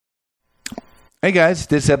Hey guys,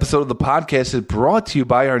 this episode of the podcast is brought to you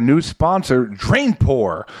by our new sponsor,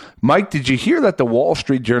 DrainPour. Mike, did you hear that the Wall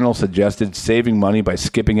Street Journal suggested saving money by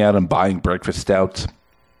skipping out and buying breakfast stouts?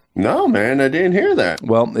 No, man, I didn't hear that.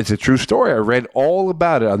 Well, it's a true story. I read all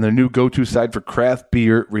about it on their new go-to site for craft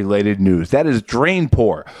beer-related news. That is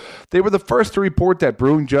DrainPour. They were the first to report that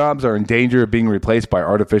brewing jobs are in danger of being replaced by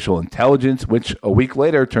artificial intelligence, which a week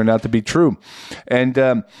later turned out to be true.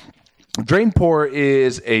 And DrainPour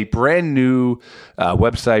is a brand new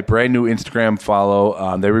website, brand new Instagram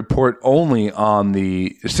follow. They report only on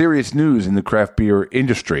the serious news in the craft beer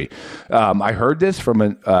industry. I heard this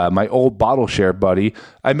from my old bottle share buddy.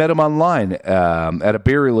 I met him online at a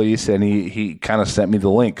beer release, and he kind of sent me the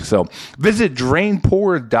link. So visit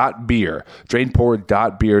drainpour.beer,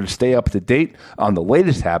 drainpour.beer to stay up to date on the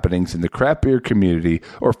latest happenings in the craft beer community,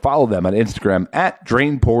 or follow them on Instagram at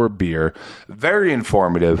drainpourbeer. Very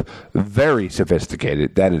informative, very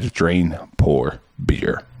sophisticated. That is DrainPour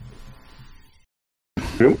Beer.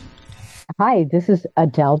 Hi, this is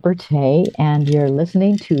Adele Bertay, and you're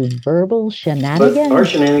listening to Verbal Shenanigans. But our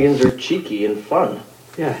shenanigans are cheeky and fun.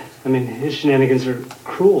 Yeah, I mean, his shenanigans are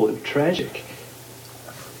cruel and tragic.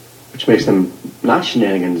 Which makes them not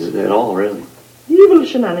shenanigans at all, really. Evil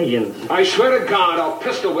shenanigans. I swear to God, I'll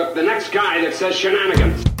pistol whip the next guy that says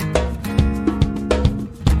shenanigans.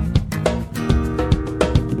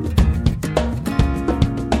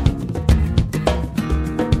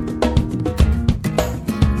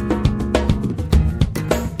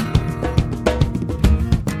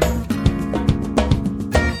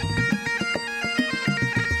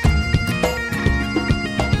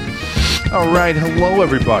 All right, hello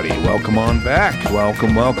everybody. Welcome on back.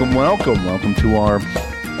 Welcome to our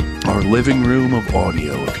living room of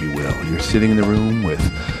audio, if you will. You're sitting in the room with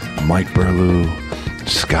Mike Burlew,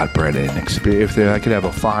 Scott Brennan. If I could have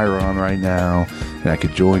a fire on right now, and I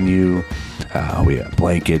could join you. We got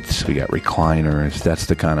blankets, we got recliners. That's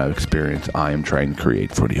the kind of experience I am trying to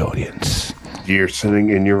create for the audience. You're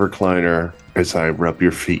sitting in your recliner as I rub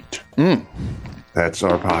your feet. That's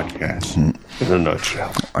our podcast in a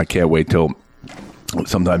nutshell. I can't wait till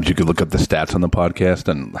sometimes you could look up the stats on the podcast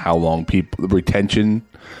and how long people retention,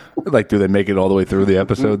 like, do they make it all the way through the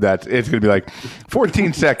episode? It's going to be like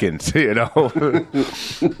 14 seconds, you know.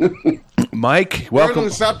 Mike, welcome.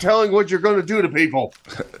 Stop telling what you're going to do to people.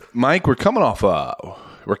 Mike, we're coming off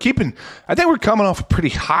I think we're coming off a pretty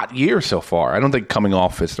hot year so far. I don't think coming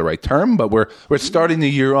off is the right term, but we're starting the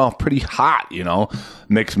year off pretty hot, you know.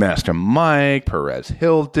 Mixmaster Mike, Perez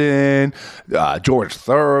Hilton, George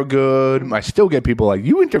Thorogood. I still get people like,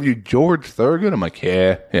 you interviewed George Thorogood? I'm like,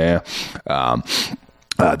 yeah. Dave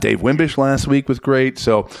Wimbish last week was great.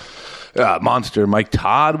 So Monster Mike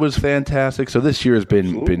Todd was fantastic. So this year has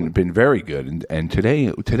been very good, and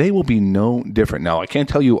today will be no different. Now, I can't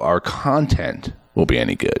tell you our content will be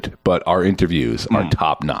any good, but our interviews are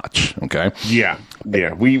top notch. Okay. Yeah.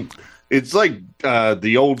 It's like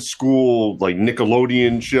the old school, like,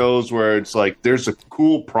 Nickelodeon shows where it's like there's a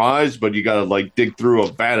cool prize, but you got to, like, dig through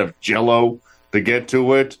a vat of Jell-O to get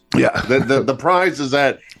to it. Yeah. The prize is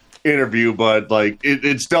that interview, but, like,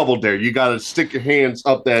 it's double dare. You got to stick your hands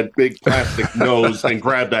up that big plastic nose and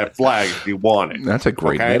grab that flag if you want it. That's a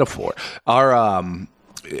great metaphor. Our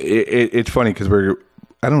it's funny because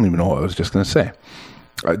I don't even know what I was just going to say.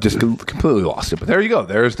 I just completely lost it. But there you go.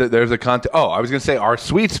 There's the content. Oh, I was going to say our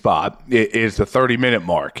sweet spot is the 30-minute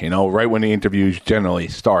mark, you know, right when the interviews generally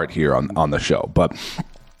start here on the show. But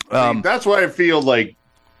that's why I feel like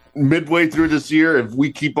midway through this year, if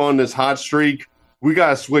we keep on this hot streak, we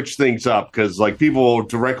got to switch things up because, like, people will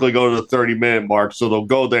directly go to the 30-minute mark. So they'll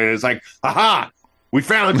go there and it's like, aha, we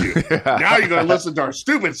found you. Now you're going to listen to our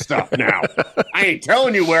stupid stuff now. I ain't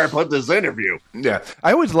telling you where I put this interview. Yeah.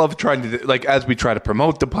 I always love trying to, like, as we try to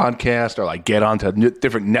promote the podcast or, like, get onto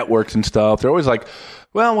different networks and stuff, they're always like,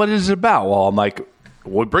 well, what is it about? Well, I'm like,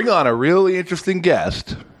 we'll bring on a really interesting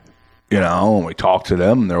guest, you know, and we talk to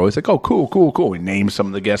them, and they're always like, oh, cool. We name some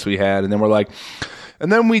of the guests we had, and then we're like, and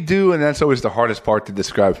then we do, and that's always the hardest part to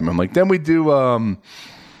describe from them. Like, then we do,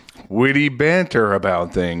 witty banter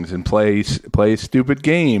about things and play stupid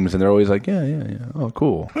games, and they're always like, yeah. Oh,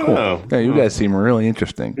 cool. Oh, yeah, you guys seem really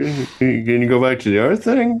interesting. Can you go back to the other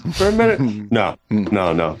thing for a minute? No.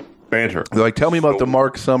 Banter. They're like, tell me about the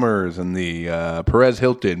Mark Summers and the Perez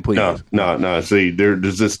Hilton, please. No. See,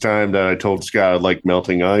 there's this time that I told Scott I like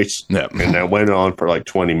melting ice, and that went on for like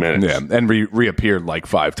 20 minutes. Yeah, and reappeared like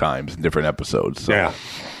 5 times in different episodes. So. Yeah.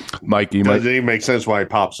 Mike, it doesn't even make sense why it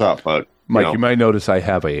pops up, but Mike, you might notice I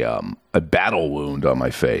have a battle wound on my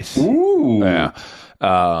face. Ooh. Yeah.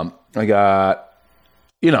 I got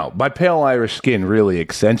my pale Irish skin really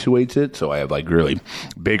accentuates it. So I have like really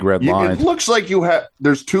big red lines. It looks like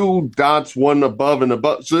there's 2 dots, one above and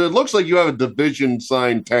above. So it looks like you have a division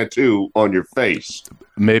sign tattoo on your face.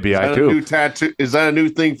 Maybe I do. New tattoo? Is that a new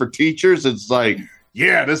thing for teachers? It's like,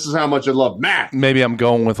 yeah, this is how much I love math. Maybe I'm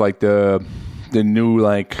going with like the new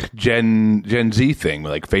like Gen Z thing,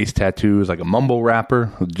 like face tattoos, like a mumble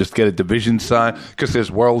rapper. Just get a division sign because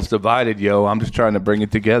this world's divided, yo. I'm just trying to bring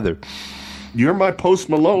it together. You're my Post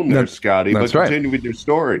Malone there, Scotty. But continue with your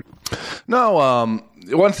story. No,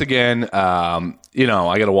 once again, I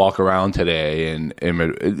got to walk around today and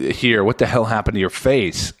hear what the hell happened to your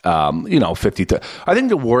face. 52. I think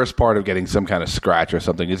the worst part of getting some kind of scratch or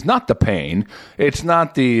something is not the pain. It's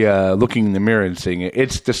not the looking in the mirror and seeing it.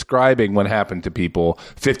 It's describing what happened to people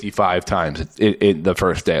 55 times in the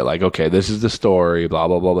first day. Like, okay, this is the story, blah,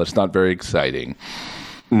 blah, blah. It's not very exciting.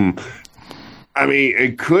 I mean,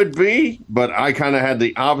 it could be, but I kind of had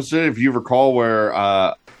the opposite. If you recall where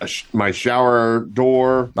my shower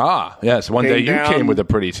door. Yes. One day you down. came with a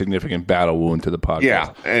pretty significant battle wound to the podcast.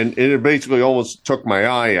 Yeah, and it basically almost took my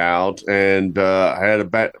eye out, and I had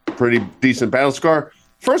a pretty decent battle scar.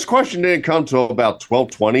 First question didn't come till about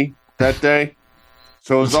 12:20 that day.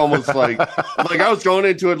 So it was almost like I was going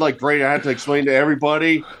into it like, great, I had to explain to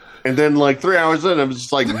everybody. And then, like 3 hours in, I was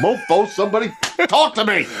just like, mofo, somebody talk to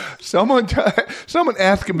me. Someone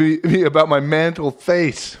asking me about my mantle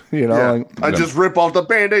face. I just rip off the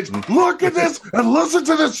Band-Aids. Look at this and listen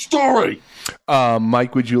to this story.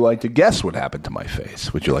 Mike, would you like to guess what happened to my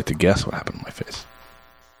face? Would you like to guess what happened to my face?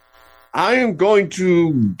 I am going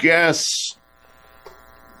to guess.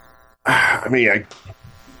 I mean, it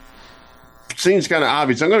seems kind of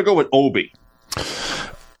obvious. I'm going to go with Obi.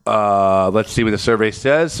 Let's see what the survey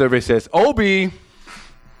says. Survey says Obi.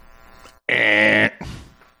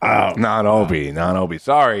 Not Obi.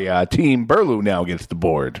 Sorry, Team Burlew now gets the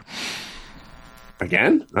board.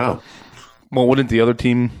 Again? Oh. Well, wouldn't the other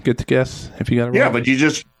team get to guess if you got it right? Yeah, but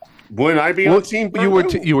wouldn't I be on Team Burlew?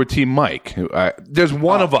 You were Team Mike. There's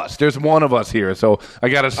one of us. There's one of us here, so I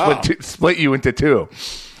got to split you into 2.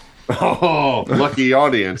 Oh, lucky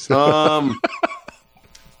audience.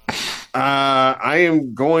 I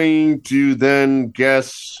am going to then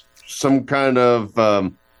guess some kind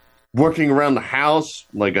of working around the house,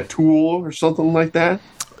 like a tool or something like that.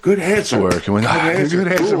 Good answer. Working with good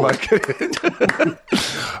answer, Mike.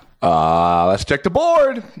 Let's check the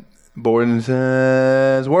board. Board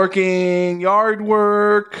says working yard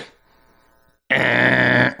work.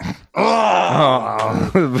 Let's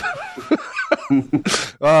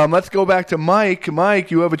go back to Mike.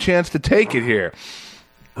 Mike, you have a chance to take it here.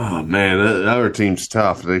 Oh, man, the other team's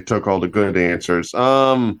tough. They took all the good answers.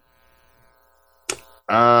 I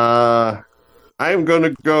am going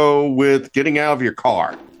to go with getting out of your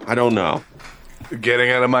car. I don't know.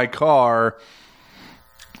 Getting out of my car.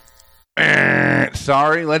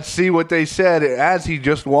 Sorry, let's see what they said as he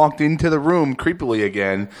just walked into the room creepily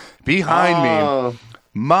again. Behind me,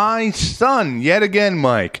 my son, yet again,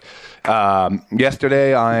 Mike.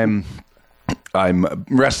 Yesterday, I'm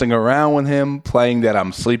wrestling around with him, playing that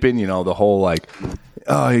I'm sleeping, the whole like,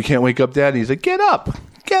 oh, you can't wake up, Dad. He's like, get up.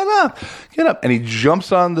 And he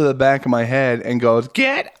jumps onto the back of my head and goes,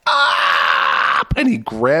 get up. And he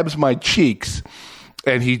grabs my cheeks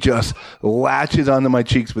and he just latches onto my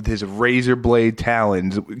cheeks with his razor blade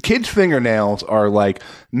talons. Kids' fingernails are like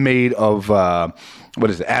made of,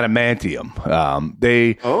 adamantium.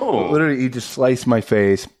 Literally, he just sliced my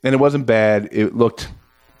face and it wasn't bad. It looked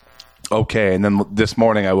okay, and then this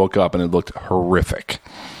morning I woke up and it looked horrific.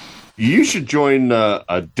 You should join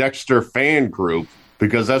a Dexter fan group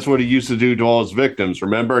because that's what he used to do to all his victims.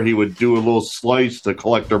 Remember, he would do a little slice to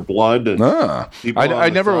collect their blood. And I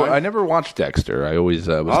never watched Dexter. I always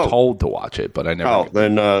was told to watch it, but I never. Oh,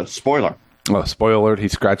 then spoiler. Oh, spoiler alert! He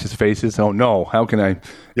scratches faces. Oh no! How can I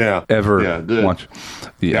ever watch?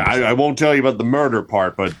 I won't tell you about the murder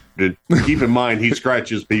part, but keep in mind he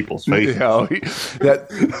scratches people's faces.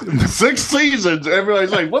 6 seasons. Everybody's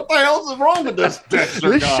like, "What the hell is wrong with this Dexter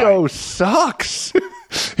This guy? show sucks."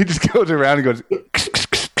 He just goes around and goes,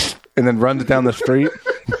 and then runs down the street.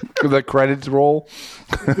 The credits roll.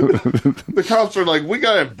 The cops are like, "We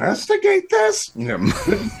gotta investigate this.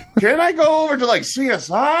 Can I go over to like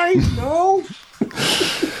CSI? No."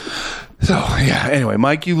 So yeah. Anyway,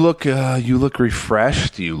 Mike, you look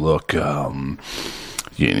refreshed. You look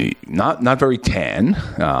not very tan.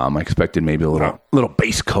 I expected maybe a little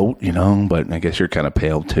base coat, but I guess you're kind of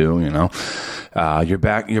pale too. You're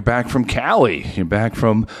back from Cali. You're back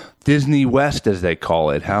from Disney West, as they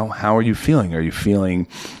call it. How are you feeling? Are you feeling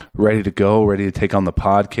ready to go? Ready to take on the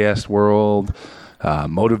podcast world?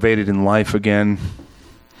 Motivated in life again?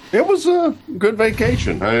 It was a good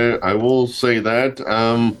vacation. I will say that.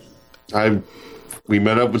 We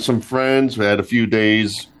met up with some friends. We had a few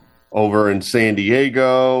days over in San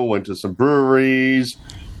Diego. Went to some breweries.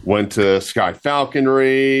 Went to Sky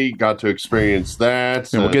Falconry. Got to experience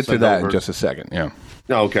that. Yeah, we'll get to that in just a second. Yeah.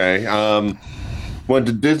 Okay. Went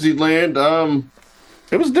to Disneyland.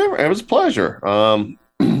 It was different. It was a pleasure.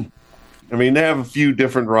 I mean, they have a few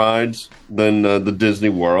different rides than the Disney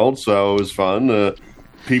World, so it was fun.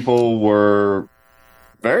 People were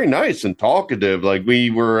very nice and talkative. Like,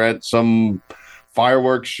 we were at some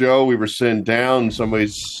fireworks show. We were sitting down, and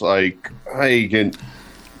somebody's like, "Hey,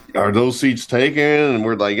 are those seats taken?" And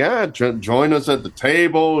we're like, "Yeah, join us at the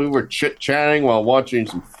table." We were chit-chatting while watching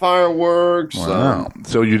some fireworks. Wow.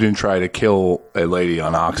 So you didn't try to kill a lady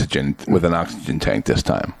on oxygen with an oxygen tank this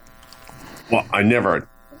time? Well, I never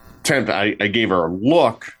attempted. I gave her a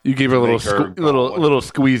look. You gave her a little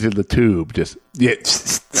squeeze of the tube. Just, yeah.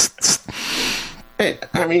 Hey,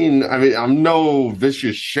 I mean, I'm no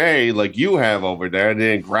vicious Shay like you have over there. I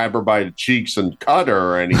didn't grab her by the cheeks and cut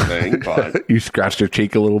her or anything, but You scratched her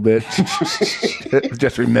cheek a little bit.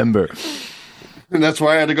 Just remember. And that's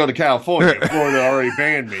why I had to go to California. Florida already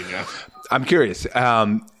banned me now. I'm curious.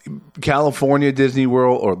 California Disney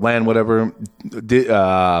World or land, whatever,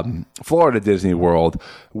 Florida Disney World,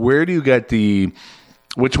 where do you get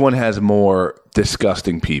which one has more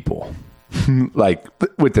disgusting people? Like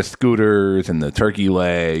with the scooters and the turkey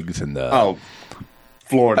legs and the...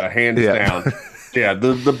 Florida, hands down. Yeah,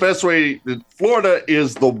 the best way... Florida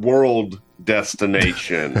is the world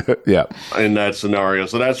destination yeah. in that scenario.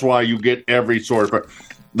 So that's why you get every sort of...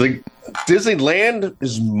 The Disneyland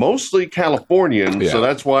is mostly Californian, so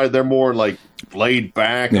that's why they're more like laid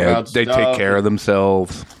back about they stuff. take care of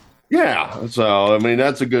themselves. Yeah, so I mean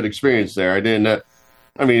that's a good experience there.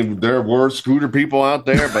 There were scooter people out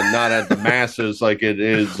there, but not at the masses like it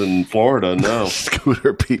is in Florida. No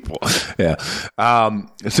scooter people. Yeah.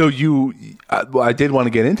 So I did want to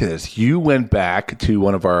get into this. You went back to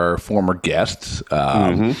one of our former guests,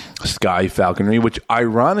 Sky Falconry, which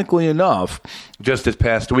ironically enough, just this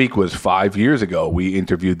past week was 5 years ago. We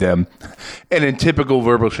interviewed them, and in typical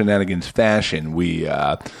Verbal Shenanigans fashion, we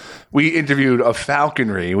interviewed a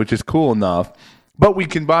falconry, which is cool enough. But we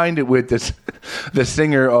combined it with the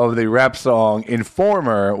singer of the rap song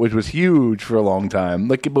Informer, which was huge for a long time.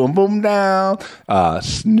 Licky boom boom down,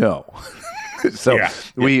 Snow. So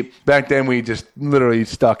back then we just literally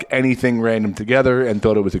stuck anything random together and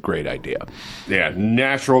thought it was a great idea. Yeah,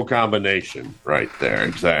 natural combination right there,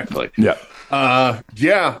 exactly. Yeah.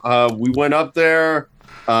 We went up there.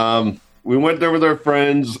 We went there with our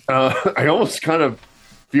friends. I almost kind of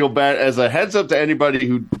feel bad. As a heads up to anybody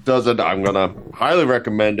who doesn't, I'm going to highly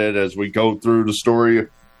recommend it as we go through the story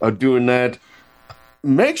of doing that.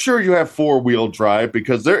 Make sure you have 4-wheel drive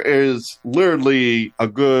because there is literally a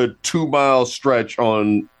good 2-mile stretch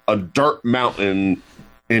on a dirt mountain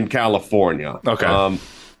in California. Okay.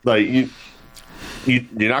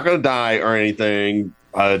 You're not going to die or anything,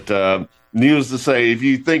 but needless to say, if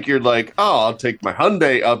you think you're like, I'll take my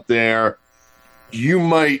Hyundai up there, you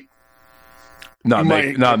might not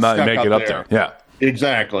make it up there. Yeah.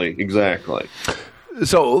 Exactly.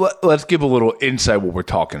 So let's give a little insight what we're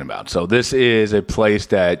talking about. So this is a place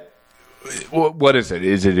that, what is it?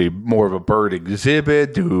 Is it more of a bird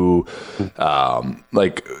exhibit? Give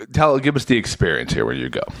us the experience here where you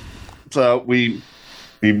go. So we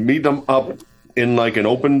meet them up in like an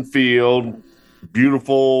open field,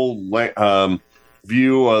 beautiful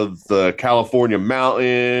view of the California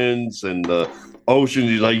mountains and the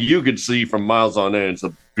ocean. Like you could see from miles on end. It's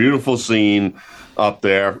a beautiful scene up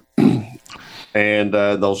there. And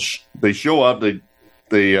they show up.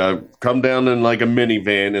 They come down in like a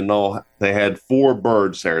minivan, and they had 4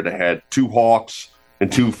 birds there. They had 2 hawks and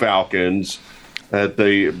 2 falcons that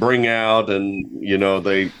they bring out, and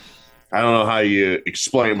I don't know how you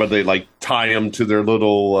explain, but they like tie them to their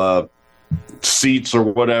little seats or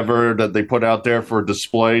whatever that they put out there for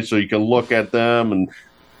display, so you can look at them and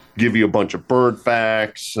give you a bunch of bird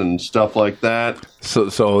facts and stuff like that.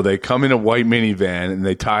 So they come in a white minivan and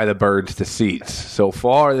they tie the birds to seats. So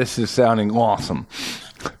far, this is sounding awesome.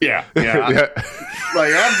 Yeah.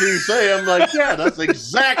 Like after you say, I'm like, yeah, that's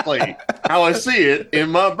exactly how I see it in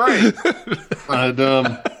my brain.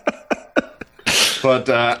 But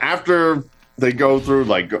after they go through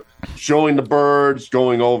like showing the birds,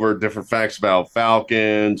 going over different facts about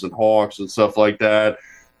falcons and hawks and stuff like that,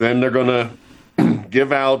 then they're gonna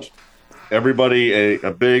give out everybody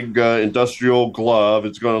a big industrial glove.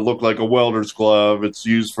 It's going to look like a welder's glove. It's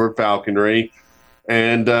used for falconry.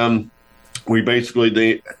 And the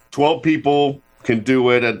 12 people can do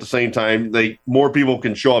it at the same time. More people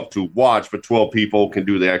can show up to watch, but 12 people can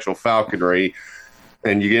do the actual falconry.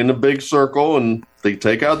 And you get in a big circle, and they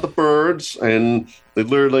take out the birds, and they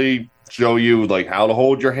literally show you like how to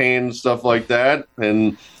hold your hand and stuff like that.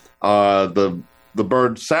 And the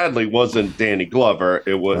bird sadly wasn't Danny Glover.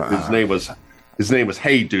 It was his name was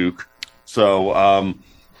Hey Duke. So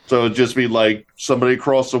it'd just be like somebody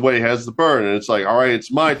across the way has the bird, and it's like, all right,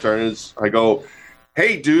 it's my turn. I go,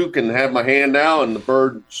 Hey Duke, and have my hand out, and the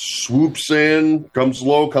bird swoops in, comes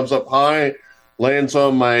low, comes up high, lands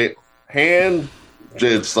on my hand.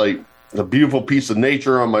 It's like a beautiful piece of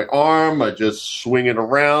nature on my arm. I just swing it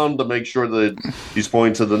around to make sure that he's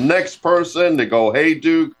pointing to the next person. They go, Hey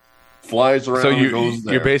Duke, flies around. So and goes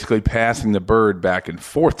there. you're basically passing the bird back and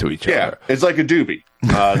forth to each other. Yeah, it's like a doobie.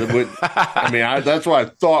 I mean, that's what I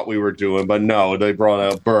thought we were doing, but no, they brought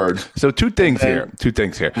out birds. So two things here.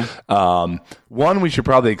 One, we should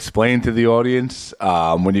probably explain to the audience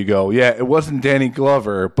when you go, yeah, it wasn't Danny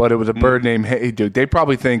Glover, but it was a bird named Hey Dude. They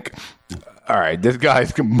probably think, all right, this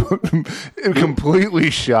guy's completely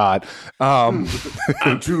shot. I'm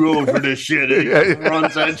too old for this shit. It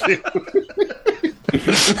runs at you.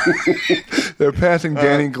 They're passing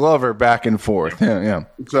Danny Glover back and forth. Yeah.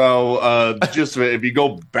 So just if you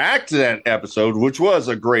go back to that episode, which was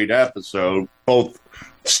a great episode, both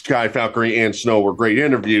Sky Falconry and Snow were great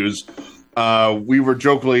interviews. We were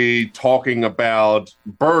jokingly talking about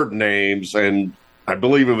bird names, and I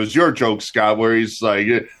believe it was your joke, Scott, where he's like,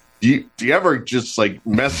 do you ever just like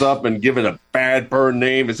mess up and give it a bad bird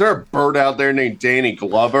name? Is there a bird out there named Danny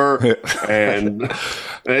Glover? And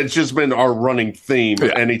it's just been our running theme.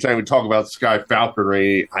 Yeah. Anytime we talk about Sky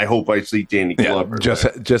Falconry, I hope I see Danny Glover.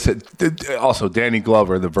 Also Danny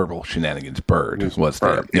Glover, the verbal shenanigans bird was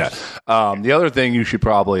there. Yeah. The other thing you should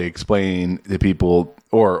probably explain to people,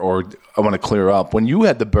 or I want to clear up, when you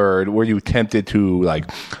had the bird, were you tempted to like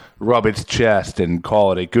rub its chest and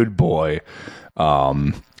call it a good boy?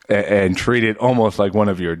 And treat it almost like one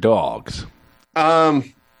of your dogs? No,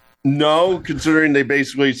 considering they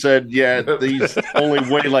basically said, yeah, these only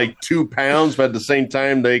weigh like 2 pounds, but at the same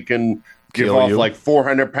time, they can give off like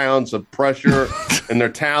 400 pounds of pressure in their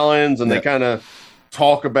talons, and they kind of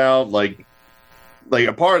talk about like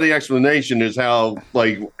a part of the explanation is how,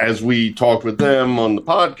 like, as we talked with them on the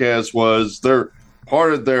podcast, was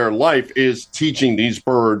part of their life is teaching these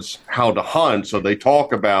birds how to hunt. So they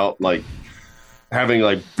talk about like having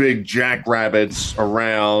like big jackrabbits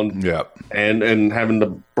around, and having the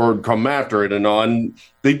bird come after it and all. And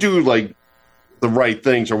they do like the right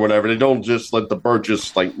things or whatever. They don't just let the bird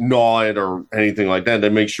just like gnaw it or anything like that. They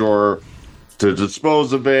make sure to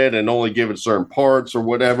dispose of it and only give it certain parts or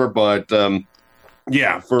whatever. But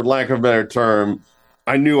for lack of a better term,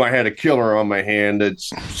 I knew I had a killer on my hand. It's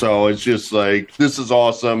just like, this is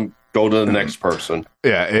awesome. Go to the next person.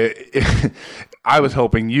 Yeah. I was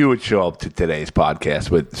hoping you would show up to today's podcast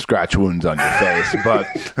with scratch wounds on your face,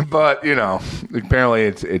 but you know, apparently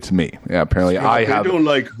it's me. Yeah, apparently I don't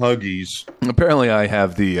like Huggies. Apparently I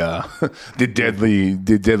have the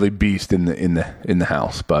deadly beast in the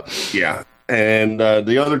house. But yeah, and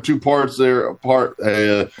the other two parts there,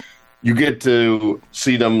 you get to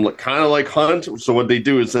see them kind of like hunt. So what they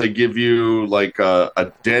do is they give you like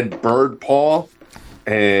a dead bird paw,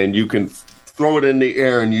 and you can throw it in the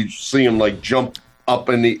air, and you see them like jump up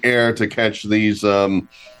in the air to catch these bird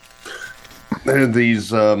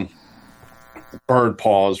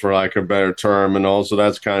paws, for lack of a better term. And also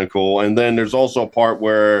that's kind of cool. And then there's also a part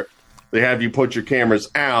where they have you put your cameras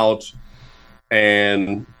out,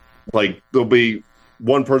 and like there'll be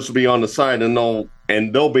one person be on the side, and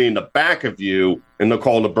they'll be in the back of you, and they'll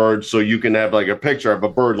call the bird, so you can have like a picture of a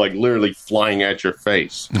bird like literally flying at your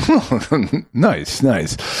face. Nice.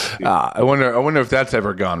 I wonder if that's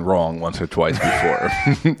ever gone wrong once or twice before.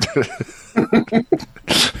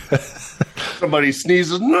 Somebody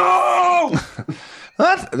sneezes, no!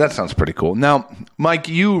 That sounds pretty cool. Now, Mike,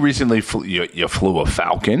 you recently flew a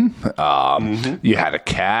falcon. You had a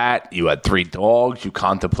cat. You had 3 dogs. You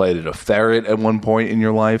contemplated a ferret at one point in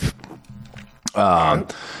your life.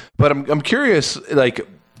 But I'm curious, like,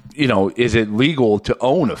 you know, is it legal to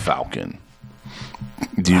own a falcon?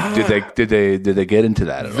 Did they get into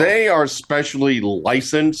that at all? They are specially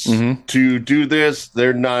licensed to do this.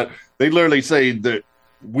 They're not. They literally say that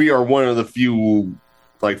we are one of the few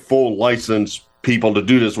like full licensed people to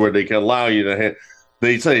do this, where they can allow you to.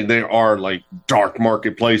 They say there are like dark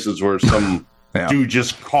marketplaces where some dude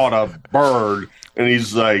just caught a bird, and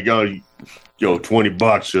he's like, "Yo,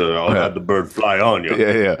 $20, I'll have the bird fly on you."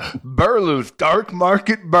 Yeah. Burloo's dark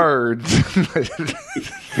market birds.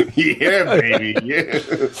 Yeah, baby. Yeah.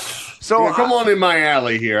 So Yeah, come on in my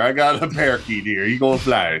alley here. I got a parakeet here. He gonna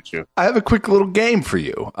fly at you. I have a quick little game for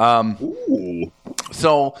you. Ooh.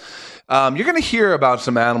 So you're going to hear about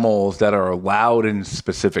some animals that are allowed in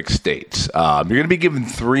specific states. You're going to be given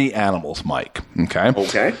 3 animals, Mike. Okay.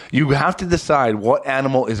 Okay. You have to decide what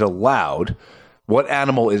animal is allowed, what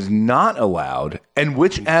animal is not allowed, and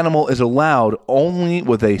which animal is allowed only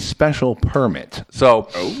with a special permit. So,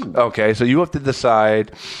 okay, so you have to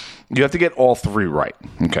decide. You have to get all 3 right.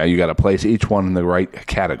 Okay, you got to place each one in the right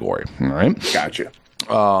category. All right. Gotcha.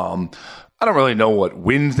 I don't really know what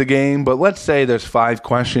wins the game, but let's say there's 5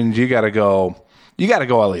 questions. You got to go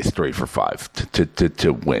at least 3 for 5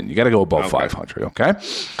 to win. You got to go above 500. Okay.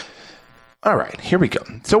 All right, here we go.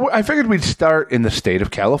 So I figured we'd start in the state of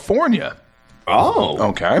California. Oh.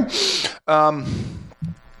 Okay.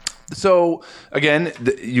 So again,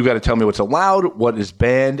 you got to tell me what's allowed, what is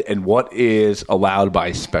banned, and what is allowed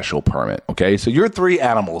by special permit. Okay. So your 3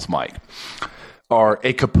 animals, Mike, are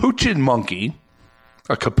a capuchin monkey.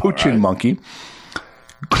 Monkey,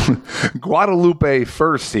 Guadalupe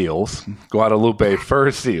fur seals.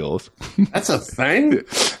 That's a thing?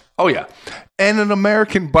 Oh, yeah. And an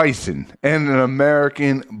American bison.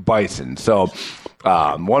 So,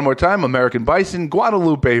 one more time, American bison,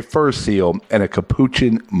 Guadalupe fur seal, and a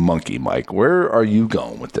capuchin monkey, Mike. Where are you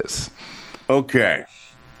going with this? Okay.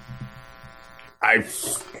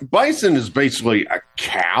 Bison is basically a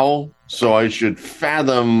cow, so I should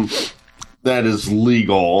fathom that is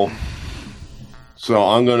legal. So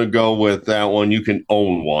I'm going to go with that one. You can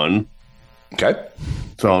own one. Okay.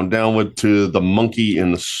 So I'm down with the monkey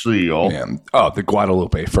and the seal. Yeah. Oh, the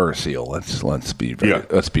Guadalupe fur seal. Let's be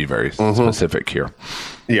very specific here.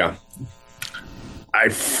 Yeah. I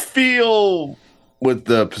feel with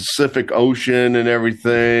the Pacific Ocean and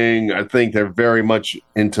everything, I think they're very much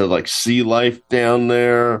into like sea life down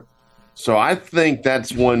there. So I think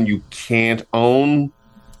that's one you can't own.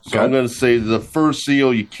 So I'm going to say the fur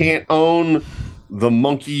seal you can't own, the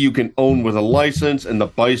monkey you can own with a license, and the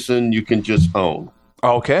bison you can just own.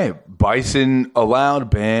 Okay. Bison allowed,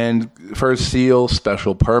 banned, fur seal,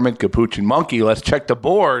 special permit, capuchin monkey. Let's check the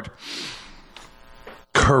board.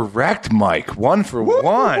 Correct, Mike. 1 for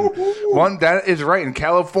 1. That is right. In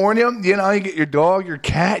California, you get your dog, your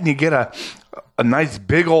cat, and you get a nice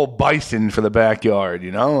big old bison for the backyard,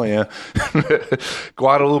 Yeah.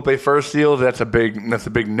 Guadalupe fur seals, that's a big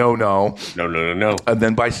no. No. And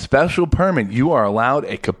then by special permit, you are allowed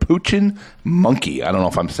a capuchin monkey. I don't know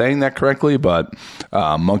if I'm saying that correctly, but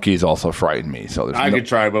monkeys also frighten me. So I could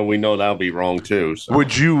try, but we know that'll be wrong too. So.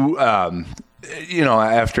 Would you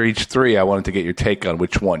after each 3, I wanted to get your take on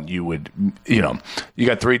which one you would, you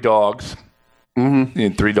got 3 dogs.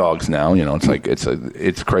 Mm-hmm. 3 dogs now. It's like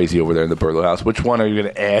it's crazy over there in the Burlow house. Which one are you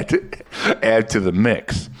going to add to the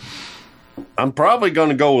mix? I'm probably going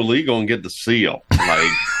to go illegal and get the seal. Like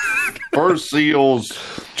fur seals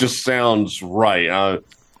just sounds right.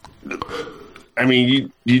 I mean,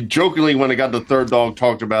 you jokingly when I got the 3rd dog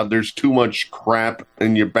talked about there's too much crap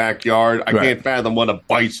in your backyard. I can't fathom what a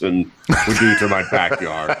bison would do to my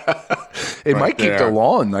backyard. It might keep the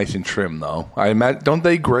lawn nice and trim, though. I imagine. Don't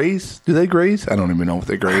they graze? Do they graze? I don't even know if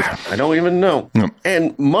they graze. I don't even know. No.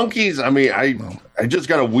 And monkeys, I mean, I just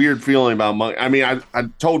got a weird feeling about monkeys. I mean, I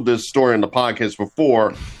told this story on the podcast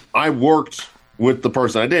before. I worked with the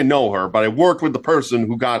person. I didn't know her, but I worked with the person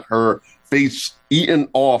who got her face eaten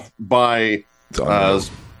off by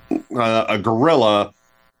a gorilla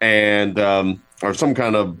and or some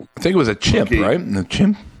kind of I think it was a chimp, monkey. Right?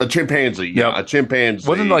 A chimpanzee. Yeah, a chimpanzee.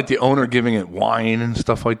 Wasn't like the owner giving it wine and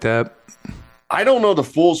stuff like that? I don't know the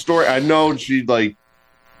full story. I know she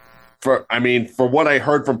for what I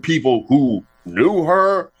heard from people who knew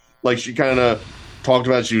her, like she kind of talked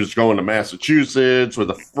about she was going to Massachusetts with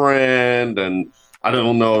a friend, and I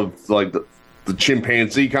don't know if like the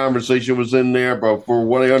chimpanzee conversation was in there, but for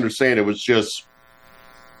what I understand, it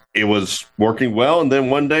was working well. And then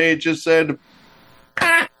one day it just said,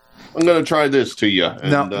 I'm going to try this to you.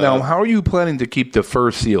 And, now, how are you planning to keep the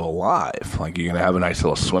fur seal alive? Like, you're going to have a nice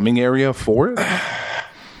little swimming area for it?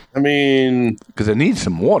 I mean, because it needs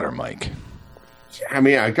some water, Mike.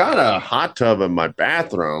 I got a hot tub in my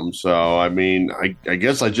bathroom, so I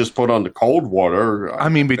guess I just put on the cold water.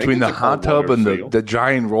 Between the hot tub and the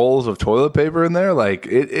giant rolls of toilet paper in there, like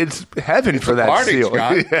it's heaven for that party, seal.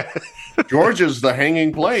 Yeah. Georgia's the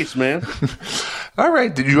hanging place, man. All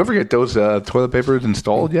right, did you ever get those toilet papers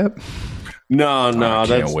installed yet? No, I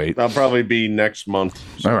can't wait. That'll probably be next month.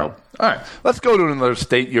 So. All right. Let's go to another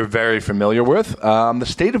state you're very familiar with, the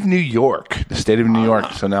state of New York.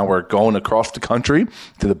 So now we're going across the country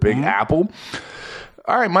to the Big Apple.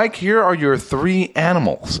 All right, Mike, here are your three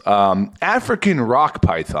animals. African rock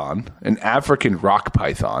python, an African rock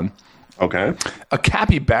python. Okay. A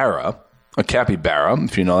capybara,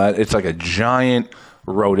 if you know that. It's like a giant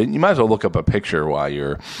rodent. You might as well look up a picture while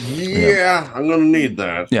you're... Yeah, I'm going to need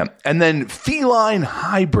that. Yeah, and then feline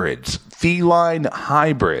hybrids. So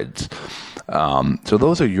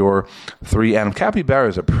those are your three animals.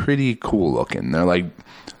 Capybaras are pretty cool looking. They're like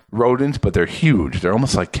rodents, but they're huge. They're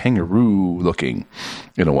almost like kangaroo looking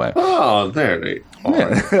in a way. Oh, there they are.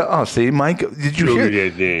 Yeah. Oh, see, Mike, did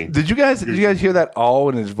you guys hear that all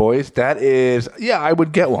in his voice? That is, yeah, I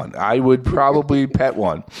would get one. I would probably pet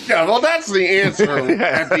one. Yeah, well, that's the answer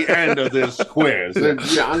at the end of this quiz.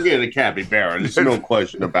 Yeah, I'm getting a capybara. There's no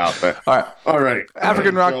question about that. All right.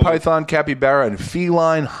 African rock python, capybara, and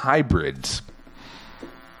feline hybrids.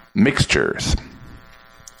 Mixtures.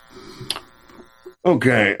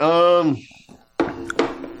 Okay. I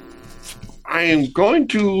am going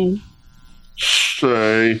to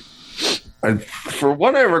say, for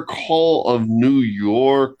what I recall of New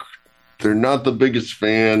York, they're not the biggest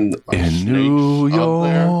fan of in New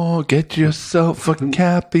York. Get yourself a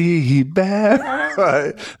capybara.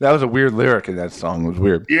 That was a weird lyric in that song. It was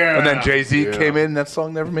weird. Yeah. And then Jay-Z came in. That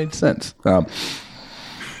song never made sense. So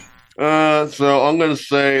I'm going to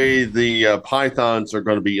say the pythons are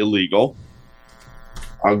going to be illegal.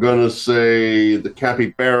 I'm going to say the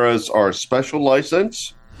capybaras are special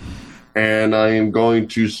license. And I am going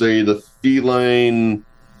to say the feline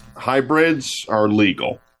hybrids are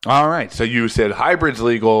legal. All right. So you said hybrids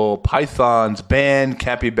legal, pythons banned,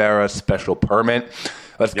 capybara special permit.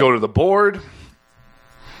 Let's go to the board.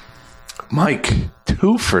 Mike,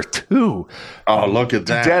 2 for 2. Oh, look at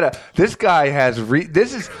that. Detta, this guy has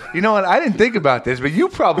this is, you know what, I didn't think about this, but you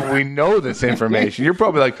probably know this information. You're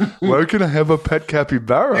probably like, where can I have a pet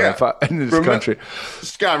capybara in this country?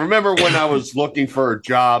 Scott, remember when I was looking for a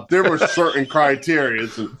job, there were certain criteria.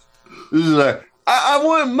 This is like, I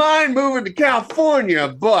wouldn't mind moving to California,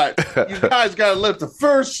 but you guys got to lift the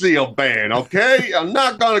fur seal ban, okay? I'm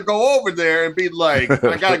not going to go over there and be like,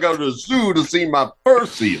 I got to go to the zoo to see my fur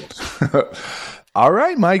seals. All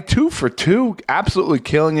right, Mike, 2 for 2. Absolutely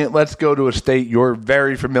killing it. Let's go to a state you're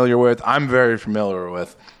very familiar with. I'm very familiar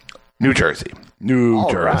with. New Jersey. New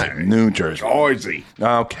Jersey.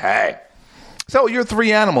 Okay. So your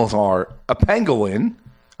three animals are a pangolin.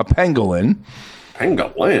 Pangolin?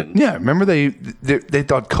 Yeah, remember they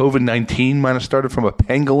thought COVID-19 might have started from a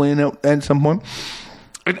pangolin at some point.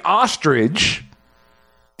 An ostrich.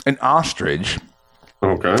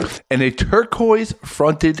 Okay. And a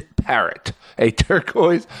turquoise-fronted parrot. He's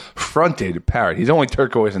only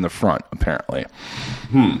turquoise in the front, apparently.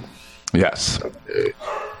 Yes. Okay.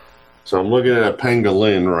 So I'm looking at a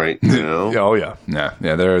pangolin right now. Oh, yeah.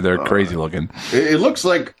 Yeah, they're crazy looking. It looks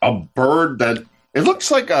like a bird it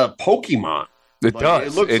looks like a Pokemon. It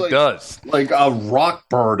does. Like a rock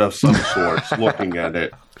bird of some sort, looking at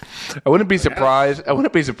it. I wouldn't be surprised. I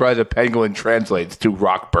wouldn't be surprised if pangolin translates to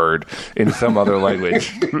rock bird in some other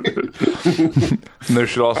language. And there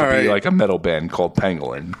should also be like a metal band called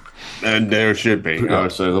Pangolin. And there should be.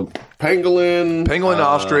 So the pangolin,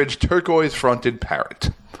 ostrich, turquoise-fronted parrot.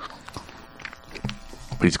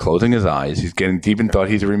 He's closing his eyes. He's getting deep in thought.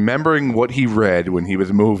 He's remembering what he read when he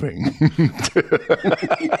was moving.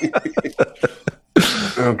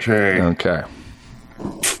 Okay.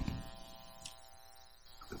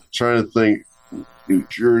 Trying to think. New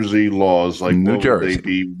Jersey laws, like what would they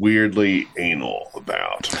be weirdly anal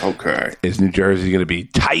about? Okay. Is New Jersey going to be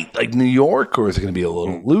tight like New York, or is it going to be a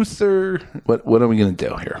little looser? What are we going to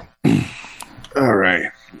do here? All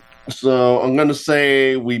right. So I'm going to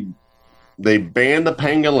say they banned the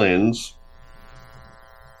pangolins.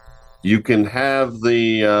 You can have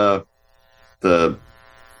the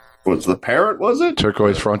what's the parrot, was it?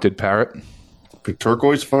 Turquoise-fronted parrot. The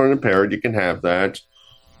turquoise-fronted parrot, you can have that.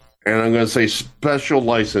 And I'm going to say special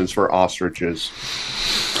license for ostriches.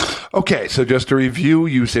 Okay, so just to review,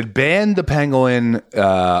 you said ban the pangolin,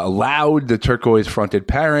 allowed the turquoise-fronted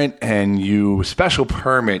parrot, and you special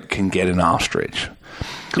permit can get an ostrich.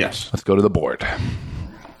 Yes. Let's go to the board.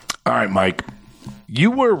 All right, Mike.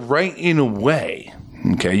 You were right in a way.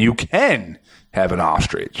 Okay, you can have an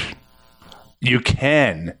ostrich. You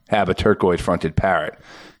can have a turquoise-fronted parrot.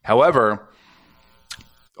 However,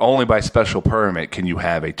 only by special permit can you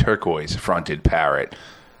have a turquoise-fronted parrot.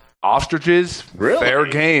 Ostriches, fair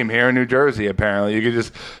game here in New Jersey, apparently. You could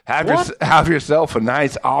just have yourself a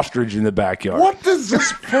nice ostrich in the backyard. What does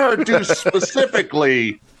this parrot do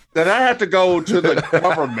specifically that I have to go to the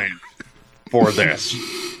government for this?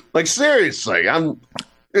 Like, seriously,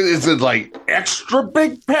 Is it like extra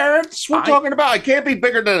big parrots we're talking about? It can't be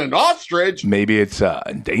bigger than an ostrich. Maybe it's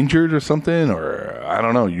endangered or something, or I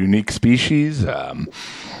don't know, unique species.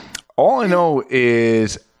 All I know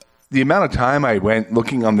is the amount of time I went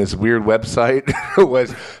looking on this weird website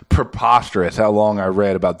was preposterous how long I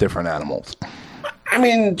read about different animals. I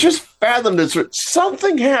mean, just fathom this.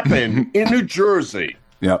 Something happened in New Jersey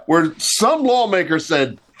Yep. where some lawmaker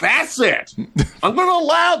said, that's it. I'm going to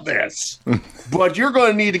allow this. But you're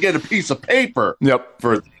going to need to get a piece of paper Yep.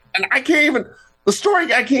 for. And I can't even. The story,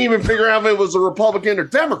 I can't even figure out if it was a Republican or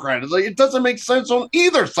Democrat. It's like, it doesn't make sense on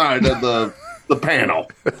either side of the panel.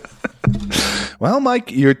 Well,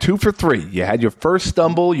 Mike, you're 2 for 3. You had your first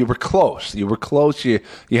stumble. You were close. You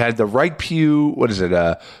had the right pew. What is it?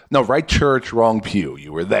 No, right church, wrong pew.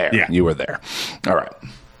 You were there. Yeah. You were there. All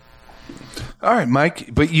right,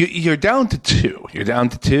 Mike. But you're down to 2. You're down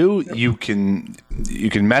to 2. You can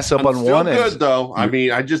mess up I'm on still one. good, though. I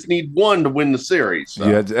mean, I just need one to win the series. So.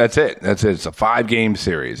 Yeah, that's it. It's a 5-game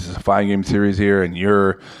series. It's a 5-game series here, and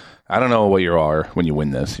you're. I don't know what you are when you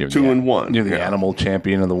win this. You're 2-1. You're the animal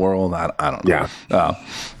champion of the world. I don't know. Yeah.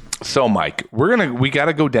 So, Mike, we got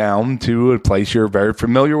to go down to a place you're very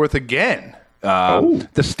familiar with again.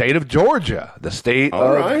 The state of Georgia. The state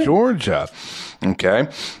of Georgia. Okay.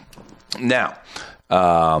 Now,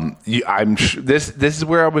 I'm this is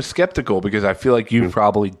where I was skeptical because I feel like you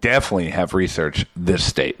probably definitely have researched this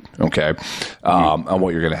state. Okay. On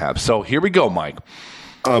what you're going to have. So here we go, Mike.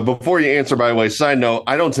 Before you answer, by the way, side note,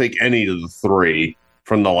 I don't take any of the 3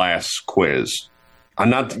 from the last quiz.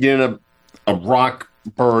 I'm not getting a rock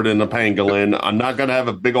bird and a pangolin. I'm not going to have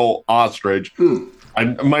a big old ostrich.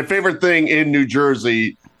 My favorite thing in New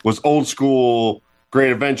Jersey was old school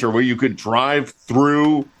Great Adventure where you could drive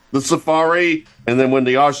through the safari, and then when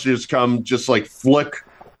the ostriches come, just like flick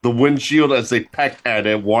the windshield as they peck at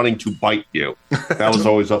it, wanting to bite you. That was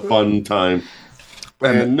always a fun time.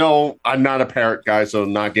 And no, I'm not a parrot guy, so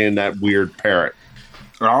I'm not getting that weird parrot.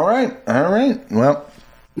 All right. Well,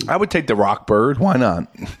 I would take the rock bird. Why not?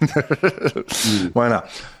 Why not?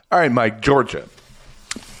 All right, Mike, Georgia.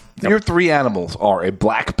 Your 3 animals are a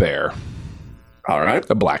black bear. All right.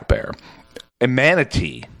 A black bear. A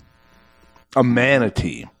manatee. And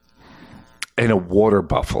a water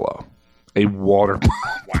buffalo. A water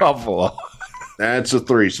buffalo. That's a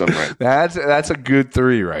threesome, right? That's a good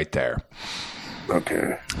 3 right there.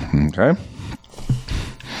 Okay.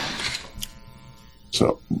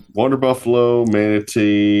 So, water buffalo,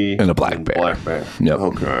 manatee, and a black bear. Black bear. Yep.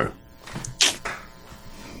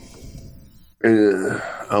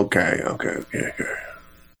 Okay. Okay.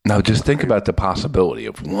 Now, just think about the possibility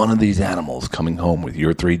of one of these animals coming home with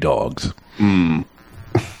your 3 dogs.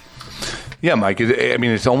 Yeah, Mike. I mean,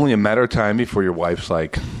 it's only a matter of time before your wife's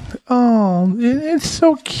like, "Oh, it's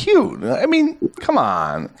so cute." I mean, come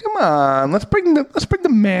on. Let's bring the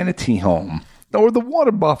manatee home, or the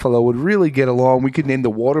water buffalo would really get along. We could name the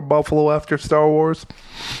water buffalo after Star Wars.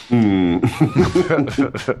 Okay.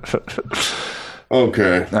 All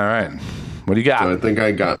right. What do you got? So I think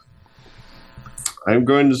I got. I'm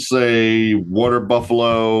going to say water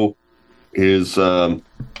buffalo is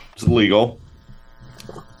legal.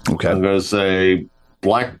 Okay. I'm going to say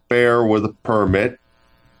black bear with a permit,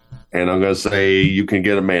 and I'm going to say you can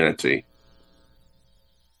get a manatee.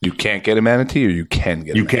 You can't get a manatee, or you can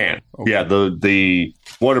get. You can. Okay. Yeah. The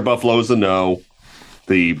water buffalo is a no.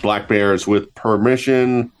 The black bear is with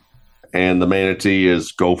permission, and the manatee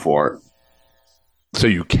is go for it. So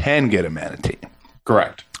you can get a manatee.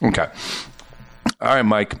 Correct. Okay. All right,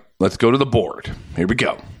 Mike. Let's go to the board. Here we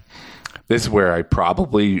go. This is where I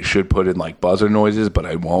probably should put in like buzzer noises, but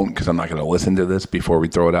I won't because I'm not going to listen to this before we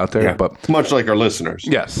throw it out there. Yeah, but much like our listeners.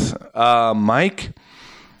 Yes. Mike,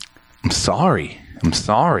 I'm sorry.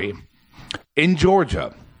 In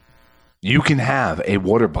Georgia, you can have a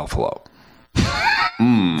water buffalo.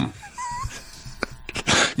 You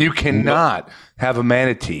cannot have a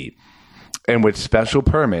manatee. And with special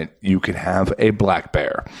permit, you can have a black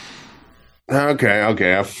bear.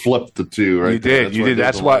 Okay. I flipped the 2 right. You did.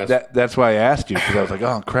 That's why I asked you, because I was like,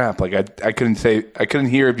 oh crap! Like I couldn't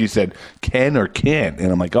hear if you said can or can't,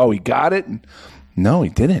 and I'm like, oh, he got it. No, he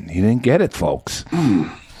didn't. He didn't get it, folks.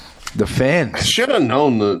 The fans. I should have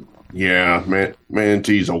known that. Yeah,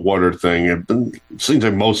 manatee's a water thing. It seems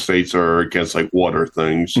like most states are against like water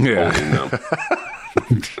things. Yeah.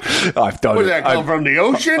 I've done Where it. did that come from? The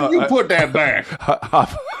ocean? You put that back.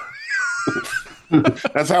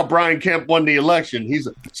 That's how Brian Kemp won the election. He's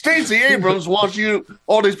Stacey Abrams wants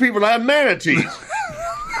all these people to have manatees.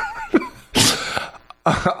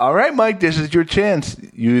 All right, Mike, this is your chance.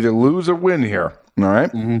 You either lose or win here. All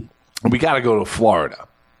right? We got to go to Florida.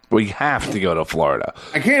 We have to go to Florida.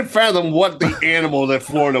 I can't fathom what the animal that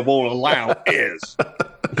Florida won't allow is.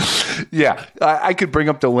 Yeah, I could bring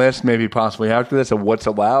up the list maybe possibly after this of what's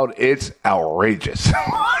allowed. It's outrageous.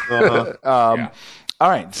 Yeah. All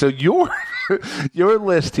right, so your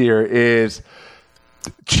list here is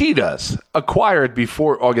cheetahs acquired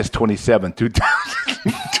before August 27,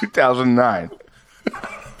 2009.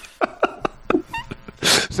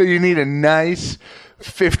 So you need a nice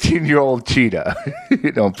 15-year-old cheetah,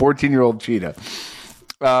 14-year-old cheetah,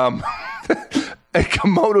 a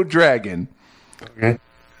Komodo dragon, Okay.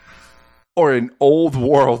 or an old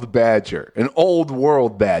world badger. An old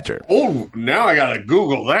world badger. Oh, now I gotta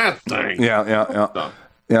Google that thing. Yeah.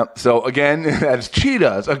 So again, that's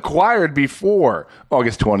cheetahs acquired before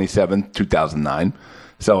August 27, 2009.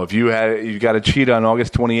 So if you got a cheetah on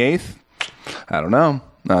August 28th, I don't know.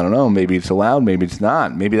 Maybe it's allowed. Maybe it's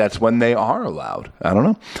not. Maybe that's when they are allowed. I don't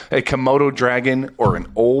know. A Komodo dragon or an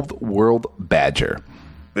old world badger.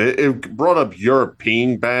 It brought up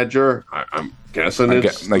European badger. I'm guessing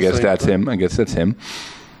it's. I guess that's him. I guess that's him.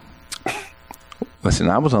 Listen,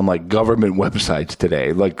 I was on like government websites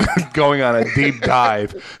today, like going on a deep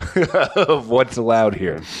dive of what's allowed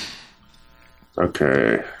here.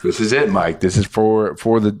 Okay. This is it, Mike. This is for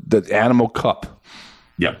the Animal Cup.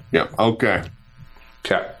 Yep. Okay.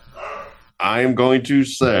 Okay. I am going to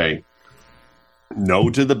say no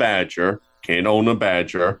to the badger. Can't own a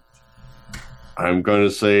badger. I'm going to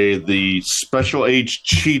say the special age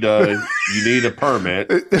cheetah. You need a permit.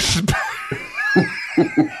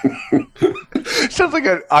 Sounds like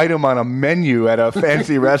an item on a menu at a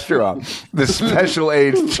fancy restaurant. The special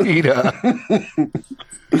age cheetah.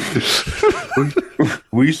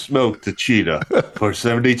 We smoked the cheetah for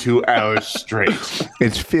 72 hours straight.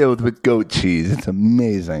 It's filled with goat cheese. It's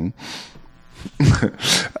amazing.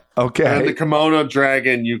 Okay. And the Komodo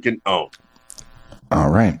dragon you can own. All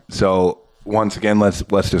right. So once again, let's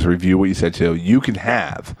just review what you said. So you can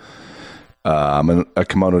have a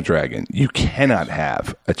Komodo dragon. You cannot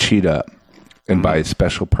have a cheetah, and by a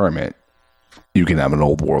special permit, you can have an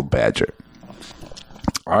old world badger.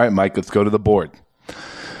 All right, Mike. Let's go to the board.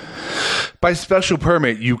 By special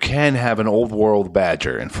permit, you can have an old world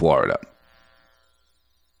badger in Florida.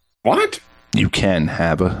 What? You can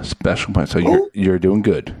have a special permit. So you're doing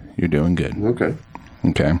good. You're doing good.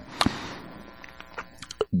 Okay.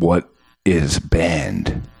 What is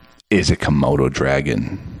banned is a Komodo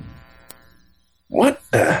dragon. What?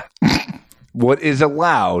 What is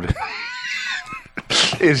allowed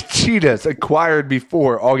is cheetahs acquired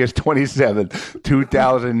before August 27th,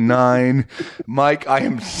 2009. Mike, I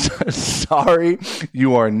am sorry.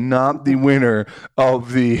 You are not the winner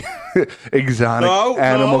of the Exotic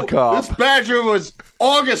Animal Cup. This badger was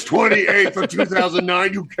August 28th of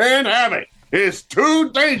 2009. You can't have it. It's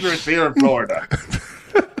too dangerous here in Florida.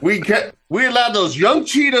 We allowed those young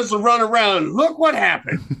cheetahs to run around. Look what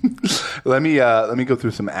happened. Let me go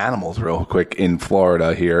through some animals real quick in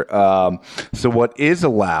Florida here. So what is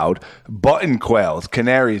allowed? Button quails,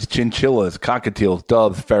 canaries, chinchillas, cockatiels,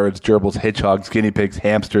 doves, ferrets, gerbils, hedgehogs, guinea pigs,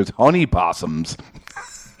 hamsters, honey possums,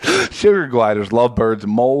 sugar gliders, lovebirds,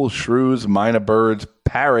 moles, shrews, minor birds,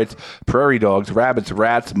 parrots, prairie dogs, rabbits,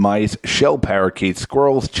 rats, mice, shell parakeets,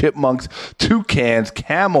 squirrels, chipmunks, toucans,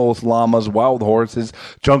 camels, llamas, wild horses,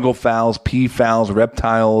 jungle fowls, peafowls,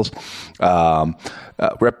 reptiles,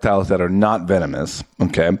 reptiles that are not venomous.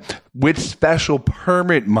 Okay, with special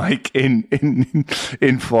permit, Mike,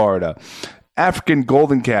 in Florida. African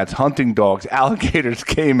golden cats, hunting dogs, alligators,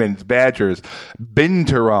 caimans, badgers,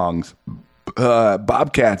 binturongs,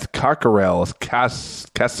 bobcats, cockerels,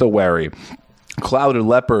 cassowary, clouded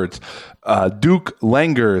leopards, Duke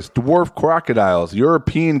langurs, dwarf crocodiles,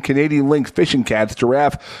 European Canadian lynx, fishing cats,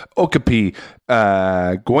 giraffe, okapi,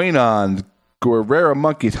 guanons, guerrera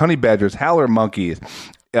monkeys, honey badgers, howler monkeys,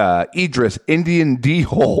 Idris, Indian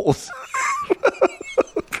D-holes,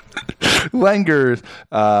 langurs,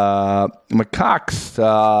 macaques,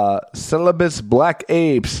 celebus, black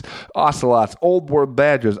apes, ocelots, old world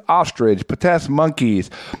badgers, ostrich, potass monkeys,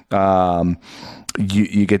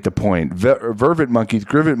 you get the point. Vervet monkeys,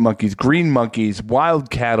 grivet monkeys, green monkeys, wild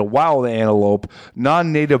cattle, wild antelope,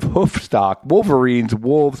 non-native hoofstock, wolverines,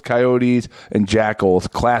 wolves, coyotes, and jackals.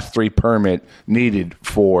 Class 3 permit needed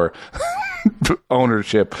for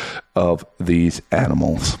ownership of these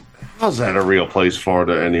animals. How's that a real place,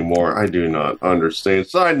 Florida, anymore? I do not understand.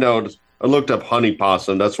 Side note, I looked up honey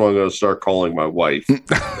possum. That's what I'm going to start calling my wife.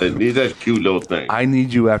 He's that cute little thing. I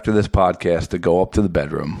need you after this podcast to go up to the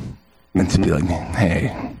bedroom and to be like,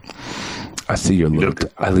 hey, I see you're a little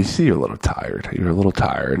tired. You're a little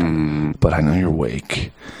tired, but I know you're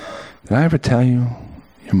awake. Did I ever tell you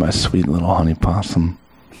you're my sweet little honey possum?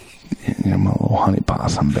 You're my little honey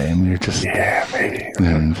possum, babe. You're just baby.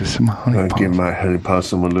 just my honey I'll give possum. my honey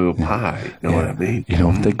possum a little pie. You know what I mean? You know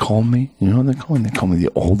what they call me? You know what they call me? They call me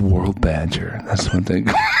the old world badger. That's what they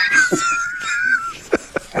call me.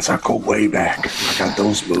 As I go way back, I got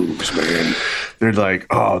those moves, man. They're like,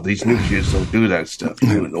 oh, these new kids don't do that stuff.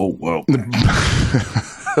 You're an old world.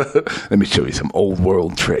 Let me show you some old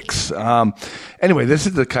world tricks. Anyway, this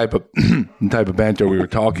is the type of banter we were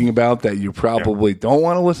talking about that you probably don't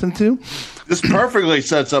want to listen to. This perfectly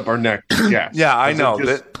sets up our next guest. Yeah, I know.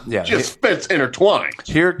 Just fits intertwined.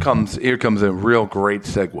 Here comes a real great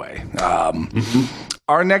segue.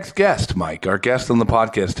 Our next guest, Mike, our guest on the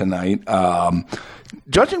podcast tonight.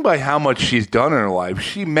 Judging by how much she's done in her life,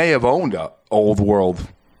 she may have owned a old world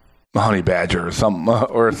honey badger or something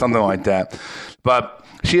like that. But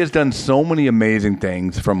she has done so many amazing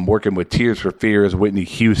things, from working with Tears for Fears, Whitney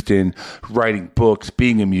Houston, writing books,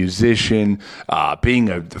 being a musician, being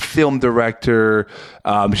a film director.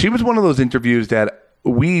 She was one of those interviews that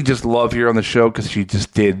we just love here on the show because she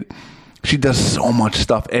does so much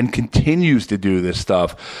stuff and continues to do this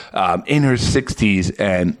stuff in her 60s.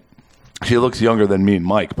 And she looks younger than me and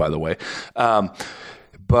Mike, by the way.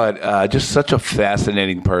 But just such a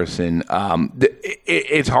fascinating person.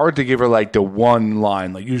 It's hard to give her like the one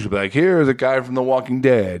line. Like usually, like, here's a guy from The Walking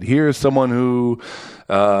Dead. Here's someone who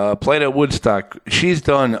played at Woodstock. She's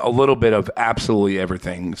done a little bit of absolutely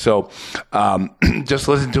everything. So just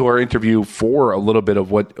listen to her interview for a little bit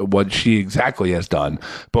of what she exactly has done.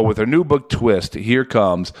 But with her new book, Twist, here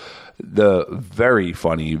comes the very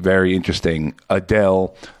funny, very interesting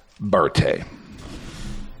Adele Berte.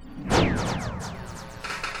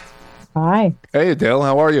 Hi. Hey, Adele,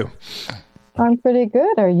 how are you? I'm pretty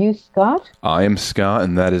good. Are you Scott? I am Scott,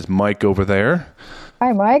 and that is Mike over there.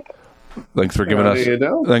 Hi, Mike. Thanks for giving us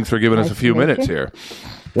Nice a few to meet minutes you. here.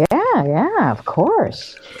 Yeah, of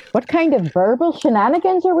course. What kind of verbal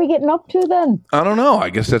shenanigans are we getting up to then? I don't know. I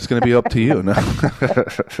guess that's going to be up to you. No?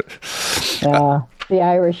 The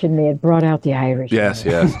Irish in me had brought out the Irish. Yes.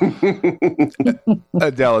 Adele,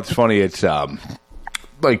 it's funny. It's trying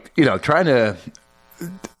to.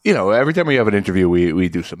 Every time we have an interview, we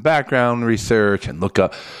do some background research and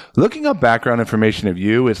looking up background information of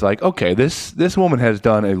you is like, okay, this woman has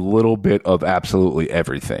done a little bit of absolutely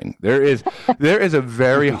everything. There is a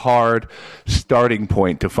very hard starting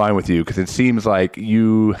point to find with you because it seems like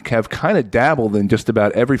you have kind of dabbled in just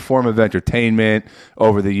about every form of entertainment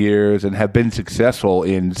over the years and have been successful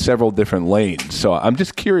in several different lanes. So I'm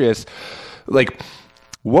just curious, like,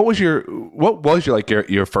 What was your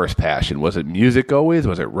first passion? Was it music always?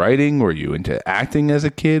 Was it writing? Were you into acting as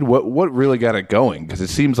a kid? What really got it going? Because it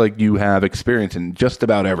seems like you have experience in just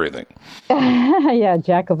about everything. Yeah,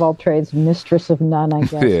 jack of all trades, mistress of none, I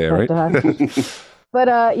guess. Yeah, right.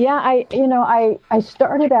 I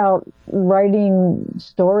started out writing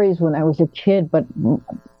stories when I was a kid, but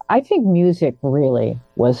I think music really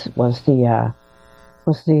was the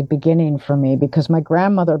beginning for me because my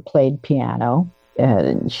grandmother played piano.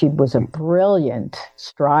 She was a brilliant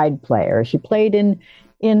stride player. She played in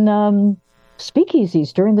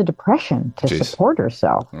speakeasies during the Depression to support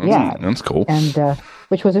herself. Yeah, that's cool. And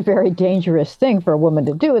which was a very dangerous thing for a woman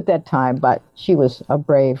to do at that time. But she was a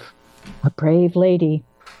brave lady.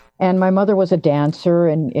 And my mother was a dancer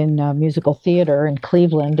in musical theater in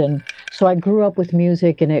Cleveland, and so I grew up with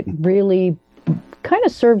music, and it really kind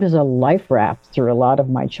of served as a life raft through a lot of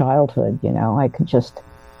my childhood. I could just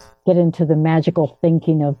get into the magical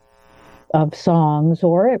thinking of songs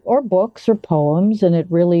or books or poems, and it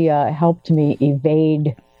really helped me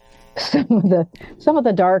evade some of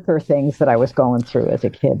the darker things that I was going through as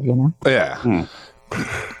a kid. Yeah.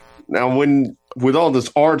 Now, with all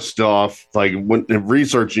this art stuff, like when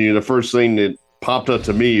researching you, the first thing that popped up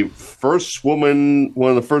to me, one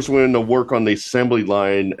of the first women to work on the assembly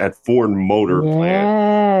line at Ford Motor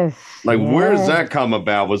Plant. Like, where does that come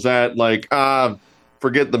about? Was that like,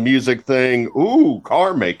 forget the music thing. Ooh,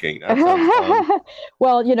 car making. That sounds fun.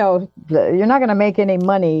 Well, you're not going to make any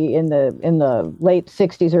money in the late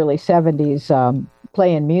 60s, early 70s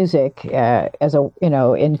playing music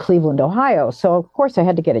in Cleveland, Ohio. So of course I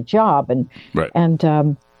had to get a job, and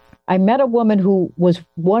I met a woman who was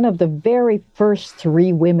one of the very first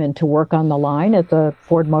 3 women to work on the line at the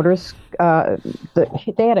Ford Motors. They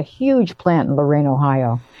had a huge plant in Lorain,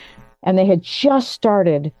 Ohio, and they had just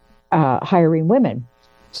started hiring women.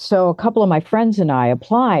 So a couple of my friends and I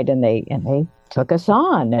applied, and they took us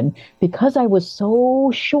on. And because I was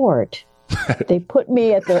so short, they put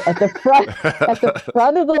me at the front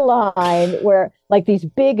of the line, where like these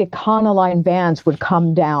big Econoline vans would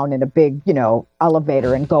come down in a big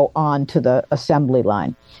elevator and go on to the assembly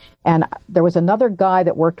line. And there was another guy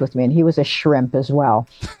that worked with me, and he was a shrimp as well.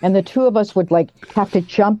 And the two of us would like have to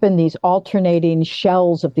jump in these alternating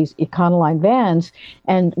shells of these Econoline vans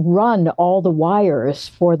and run all the wires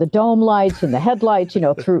for the dome lights and the headlights,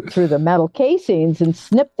 through the metal casings and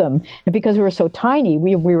snip them. And because we were so tiny,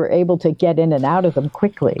 we were able to get in and out of them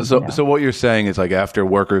quickly. So what you're saying is like after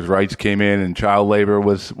workers' rights came in and child labor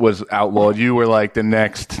was outlawed, you were like the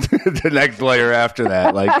next the next layer after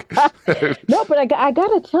that. Like no, but I got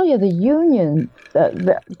to tell you, the union,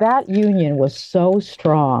 that union was so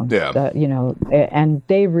strong. Yeah. And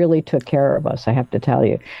they really took care of us, I have to tell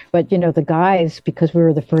you. But, the guys, because we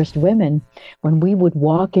were the first women, when we would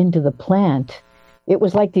walk into the plant, it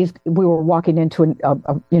was like we were walking into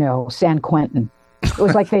San Quentin. It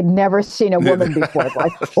was like they'd never seen a woman before.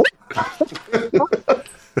 Like,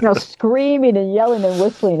 screaming and yelling and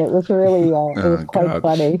whistling. It was really, it was quite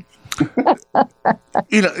funny.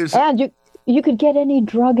 And you could get any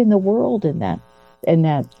drug in the world in that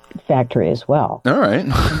factory as well. All right.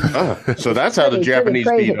 So that's how the Japanese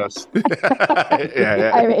beat us.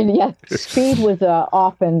 Yeah. I mean, speed was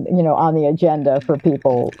often, on the agenda for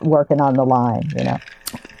people working on the line,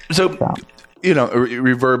 So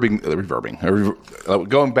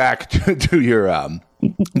going back to your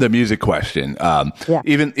the music question,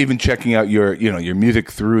 even checking out your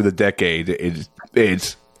music through the decade,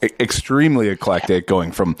 it's extremely eclectic,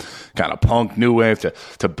 going from kind of punk, new wave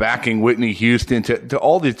to backing Whitney Houston to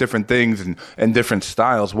all these different things and different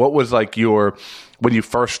styles. What was like when you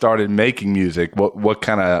first started making music, what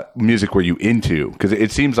kind of music were you into? Because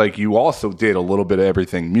it seems like you also did a little bit of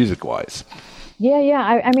everything music-wise.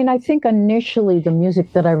 Yeah. I mean, I think initially the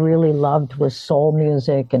music that I really loved was soul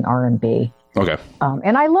music and R&B. Okay.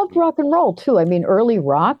 And I loved rock and roll too. I mean, early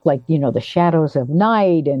rock, like, the Shadows of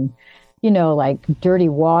Night and, like Dirty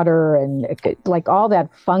Water and like all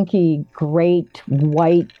that funky, great,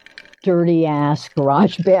 white, dirty ass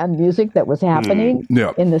garage band music that was happening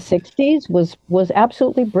in the 60s was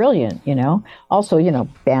absolutely brilliant, Also,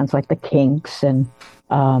 bands like the Kinks and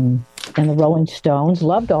the Rolling Stones,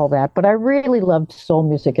 loved all that. But I really loved soul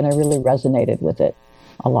music and I really resonated with it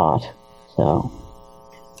a lot. So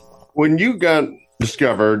when you got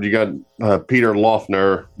discovered, you got Peter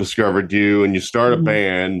Loeffner discovered you and you start a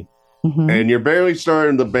band. Mm-hmm. And you're barely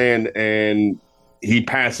starting the band and he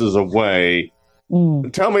passes away.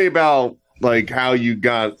 Tell me about like how you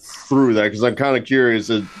got through that, because I'm kind of curious.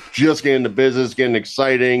 Just getting into business, getting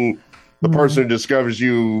exciting. The person who discovers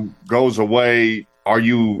you goes away. Are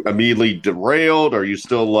you immediately derailed? Are you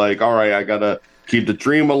still like, all right, I got to keep the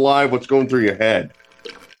dream alive? What's going through your head?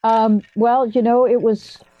 Well, it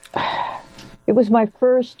was my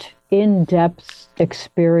first in-depth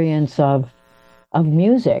experience of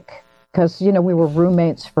music. Because, we were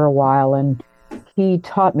roommates for a while, and he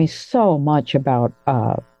taught me so much about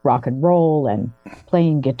rock and roll and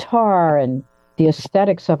playing guitar and the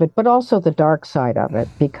aesthetics of it, but also the dark side of it,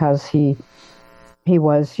 because he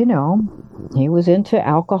was, he was into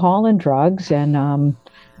alcohol and drugs, and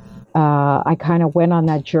I kind of went on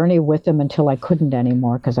that journey with him until I couldn't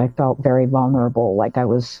anymore, because I felt very vulnerable, like I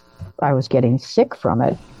was getting sick from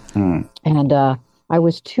it. And I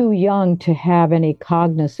was too young to have any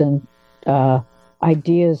cognizant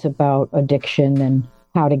ideas about addiction and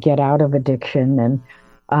how to get out of addiction.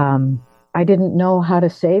 And I didn't know how to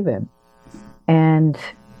save him. And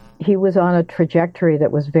he was on a trajectory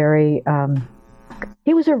that was very,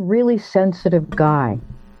 he was a really sensitive guy.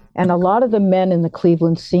 And a lot of the men in the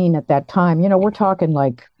Cleveland scene at that time, we're talking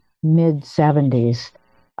like mid 70s.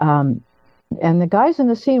 And the guys in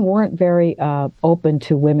the scene weren't very open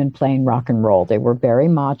to women playing rock and roll. They were very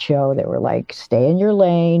macho. They were like, stay in your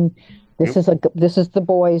lane. This is the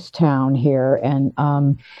boys' town here, and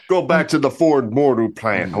go back to the Ford Motor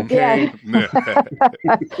plant, okay?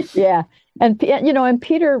 Yeah, and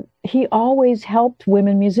Peter, he always helped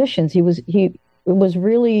women musicians. He was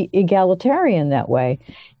really egalitarian that way,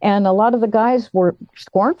 and a lot of the guys were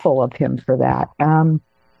scornful of him for that. And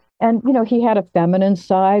he had a feminine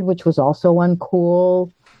side, which was also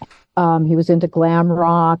uncool. He was into glam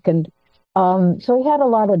rock, and so he had a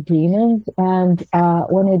lot of demons, and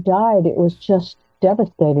when he died, it was just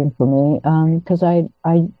devastating for me, because I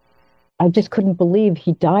just couldn't believe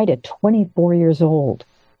he died at 24 years old,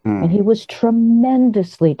 and he was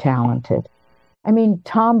tremendously talented. I mean,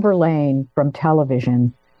 Tom Verlaine from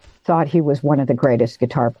television thought he was one of the greatest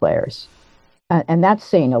guitar players, and that's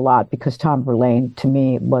saying a lot, because Tom Verlaine, to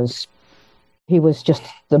me, was just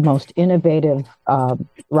the most innovative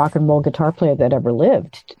rock and roll guitar player that ever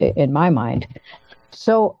lived, in my mind.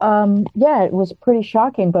 So, yeah, it was pretty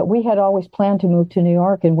shocking, but we had always planned to move to New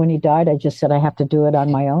York. And when he died, I just said, I have to do it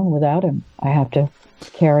on my own without him. I have to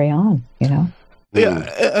carry on, you know? Yeah.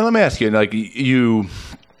 And let me ask you, like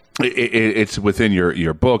it's within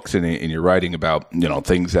your books and in your writing about, you know,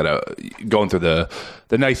 things that are going through the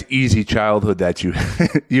nice, easy childhood that you,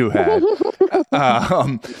 you had.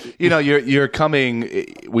 You know, you're coming,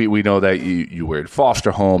 we know that you were in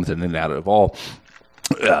foster homes and then out of all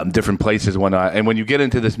different places and whatnot. And when you get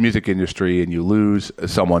into this music industry and you lose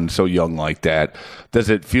someone so young like that, does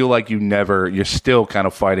it feel like you're still kind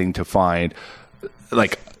of fighting to find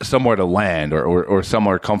like somewhere to land or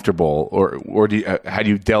somewhere comfortable, or had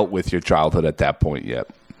you dealt with your childhood at that point yet?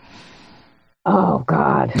 Oh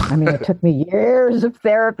God. I mean, it took me years of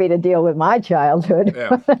therapy to deal with my childhood.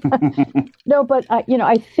 Yeah. No, but you know,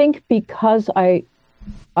 I think because I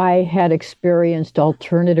had experienced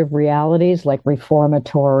alternative realities like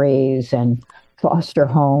reformatories and foster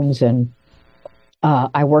homes, and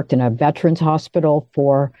I worked in a veterans hospital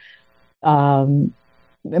for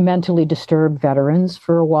mentally disturbed veterans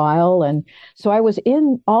for a while. And so I was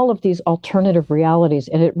in all of these alternative realities,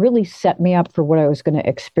 and it really set me up for what I was going to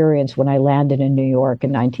experience when I landed in New York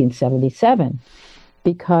in 1977,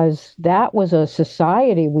 because that was a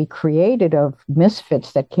society we created of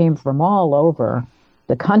misfits that came from all over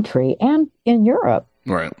the country and in Europe.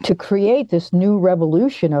 Right. To create this new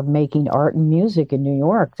revolution of making art and music in New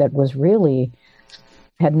York that was really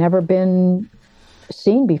had never been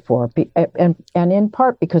seen before, and in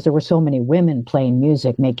part because there were so many women playing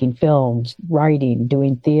music, making films, writing,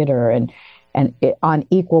 doing theater, and on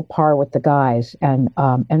equal par with the guys, and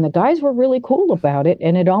the guys were really cool about it,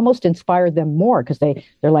 and it almost inspired them more because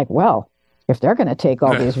they're like, well, if they're going to take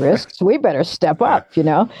all these risks, we better step up, you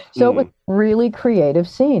know. So it was a really creative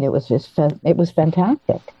scene. It was it was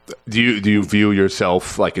fantastic. Do you view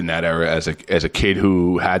yourself like in that era as a kid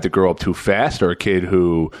who had to grow up too fast, or a kid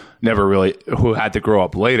who had to grow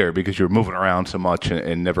up later because you were moving around so much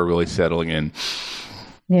and never really settling in?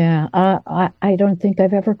 Yeah, I don't think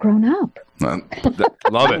I've ever grown up.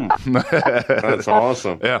 Love it. That's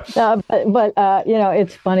awesome. Yeah. But you know,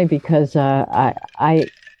 it's funny because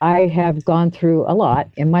I have gone through a lot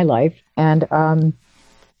in my life, and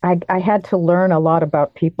I had to learn a lot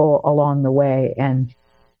about people along the way, and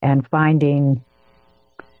finding,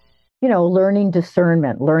 you know, learning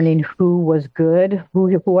discernment, learning who was good,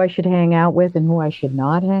 who I should hang out with and who I should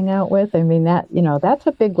not hang out with. I mean, that, you know, that's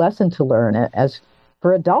a big lesson to learn as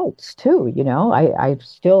for adults too. You know, I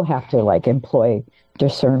still have to like employ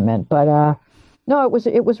discernment, but no,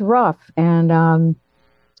 it was rough, and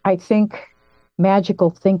I think magical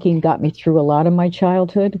thinking got me through a lot of my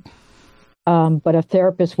childhood. But a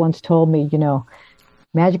therapist once told me, you know,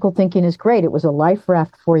 magical thinking is great. It was a life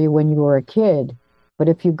raft for you when you were a kid. But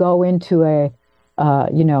if you go into a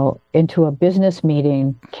business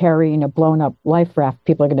meeting carrying a blown up life raft,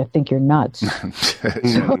 people are going to think you're nuts. So,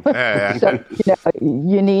 you know,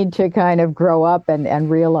 you need to kind of grow up and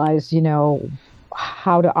realize, you know,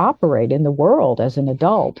 how to operate in the world as an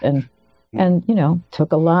adult. And, you know,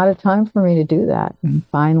 took a lot of time for me to do that. And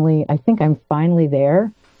finally, I think I'm finally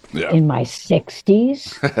there in my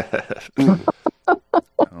 60s.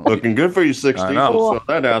 Looking good for you, 60s. We'll throw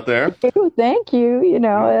that out there. Thank you. You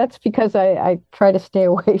know, that's because I try to stay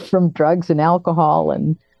away from drugs and alcohol,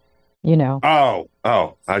 and, you know.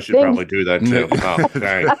 Oh, I should probably do that too. Oh,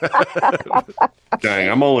 dang. Dang,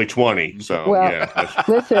 I'm only 20, so well, yeah.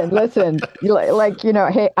 Listen, like, you know,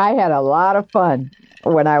 hey, I had a lot of fun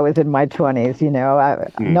when I was in my 20s, you know.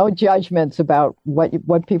 No judgments about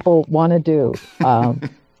what people want to do.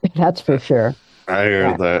 That's for sure. I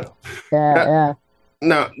hear that. Yeah.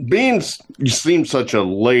 Now, you seem such a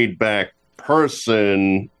laid back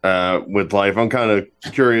person with life. I'm kind of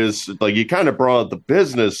curious, like you kind of brought the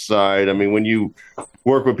business side. I mean, when you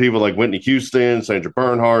work with people like Whitney Houston, Sandra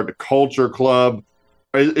Bernhard, the Culture Club,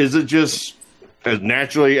 is it just as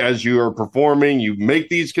naturally as you are performing, you make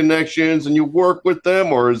these connections and you work with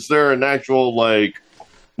them, or is there an actual like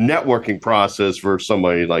networking process for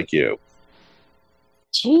somebody like you?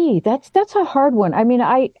 Gee, that's a hard one. I mean,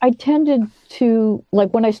 I tended to,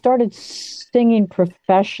 like, when I started singing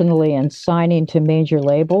professionally and signing to major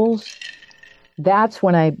labels, that's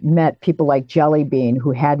when I met people like Jelly Bean,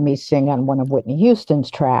 who had me sing on one of Whitney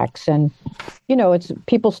Houston's tracks. And, you know,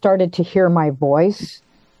 people started to hear my voice,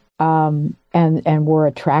 and were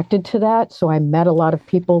attracted to that. So I met a lot of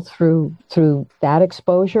people through that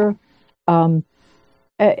exposure.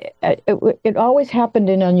 It always happened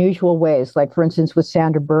in unusual ways. Like, for instance, with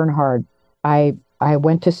Sandra Bernhard, I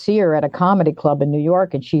went to see her at a comedy club in New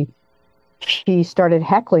York, and she she started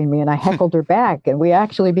heckling me, and I heckled her back, and we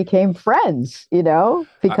actually became friends,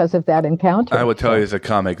 because of that encounter. I would tell you as a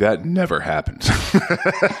comic, that never happens.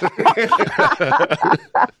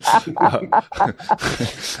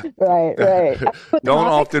 Right. Don't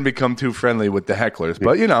often become too friendly with the hecklers,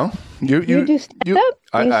 but you do stand-up?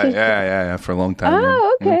 Yeah, for a long time.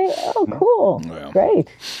 Oh, okay. Oh, cool. Yeah. Great.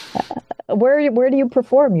 Where do you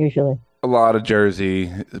perform usually? A lot of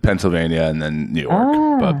Jersey, Pennsylvania, and then New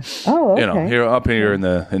York. But okay. here in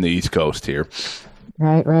the East Coast here.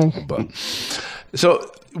 Right. But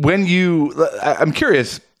so I'm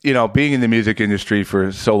curious, being in the music industry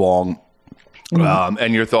for so long,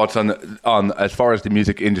 and your thoughts on as far as the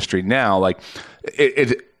music industry now, like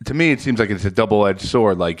it to me, it seems like it's a double-edged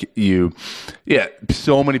sword. Like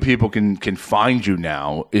so many people can find you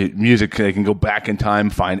now. Music, they can go back in time,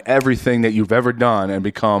 find everything that you've ever done, and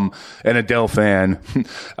become an Adele fan.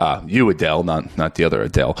 You Adele, not the other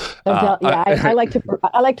Adele. Adele, I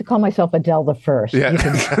like to call myself Adele the First. Yeah.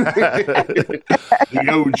 The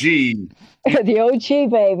OG. The OG,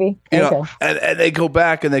 baby. And they go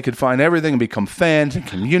back and they can find everything and become fans and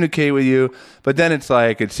communicate with you. But then it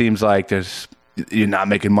seems like you're not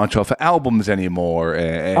making much off of albums anymore.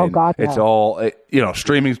 And oh God, no. It's all,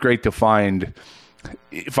 streaming's great to find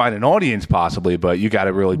an audience possibly, but you got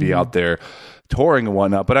to really be out there touring and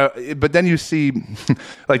whatnot. But then you see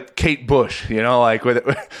like Kate Bush, like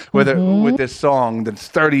with this song that's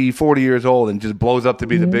 30, 40 years old and just blows up to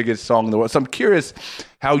be the biggest song in the world. So I'm curious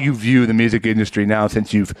how you view the music industry now,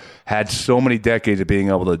 since you've had so many decades of being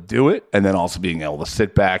able to do it and then also being able to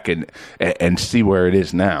sit back and see where it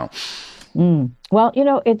is now. Well,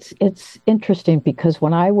 it's interesting because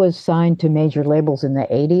when I was signed to major labels in the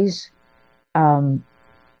 80s,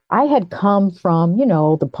 I had come from,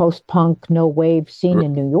 the post-punk, no-wave scene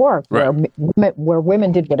in New York, where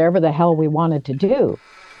women did whatever the hell we wanted to do.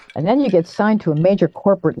 And then you get signed to a major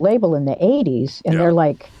corporate label in the 80s, and they're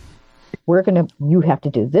like, you have to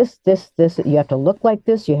do this, you have to look like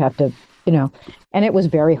this, you have to, and it was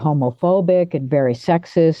very homophobic and very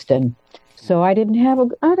sexist. And so I didn't have a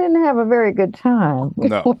very good time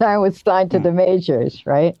when I was signed to the majors.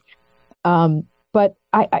 Right. But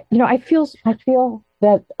I feel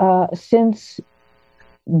that since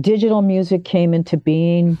digital music came into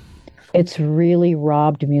being, it's really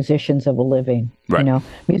robbed musicians of a living. Right.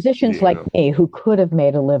 Musicians like me who could have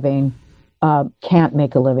made a living can't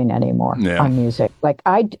make a living anymore on music. Like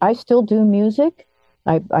I still do music.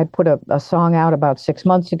 I put a song out about 6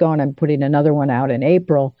 months ago, and I'm putting another one out in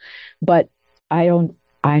April. But I'm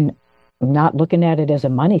not looking at it as a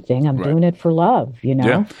money thing. I'm doing it for love,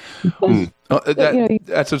 Yeah. Because,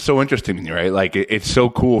 that's what's so interesting to me, right? Like it's so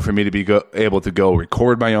cool for me to be able to go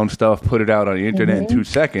record my own stuff, put it out on the internet in 2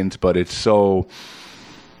 seconds, but it's so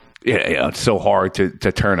it's so hard to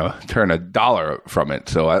turn a dollar from it.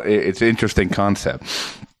 So it's an interesting concept.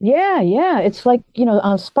 Yeah. It's like,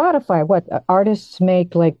 on Spotify, what artists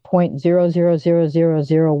make like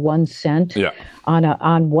 0.000001 cent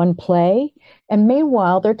on one play. And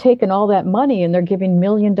meanwhile, they're taking all that money and they're giving $1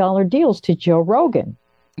 million deals to Joe Rogan.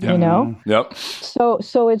 Yep. So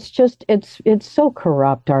it's so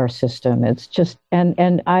corrupt, our system. It's just,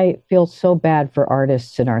 and I feel so bad for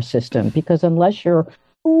artists in our system, because unless you're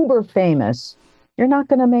uber famous, you're not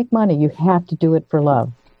going to make money. You have to do it for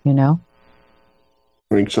love,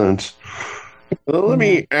 Makes sense. Well, let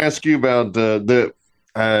me ask you about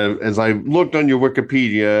as I looked on your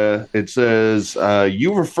Wikipedia, it says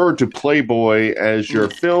you referred to Playboy as your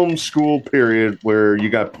film school period where you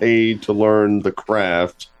got paid to learn the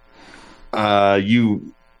craft.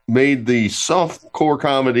 You made the softcore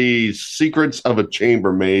comedy Secrets of a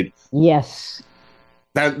Chambermaid. Yes.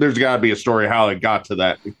 There's got to be a story how it got to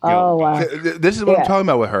that. Oh, wow. This is what I'm talking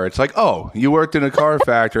about with her. It's like, you worked in a car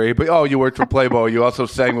factory, but you worked for Playboy. You also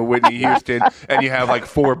sang with Whitney Houston, and you have like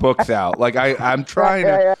 4 books out. Like I'm trying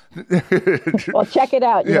to. Well, check it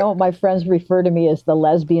out. You know, my friends refer to me as the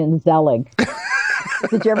lesbian Zelig.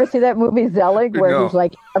 Did you ever see that movie Zelig, where he's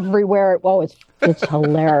like everywhere? Oh, it's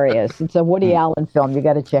hilarious. It's a Woody Allen film. You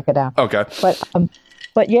got to check it out. Okay.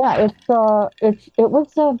 But yeah, it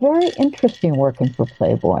was very interesting working for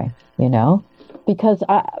Playboy, because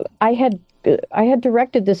I had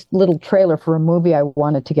directed this little trailer for a movie I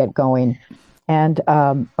wanted to get going, and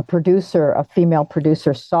a female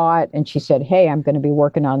producer saw it, and she said, "Hey, I'm going to be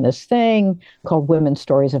working on this thing called Women's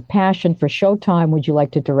Stories of Passion for Showtime. Would you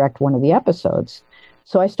like to direct one of the episodes?"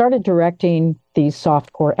 So I started directing these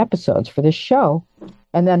softcore episodes for this show.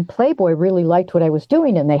 And then Playboy really liked what I was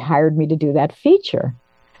doing, and they hired me to do that feature.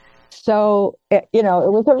 So, it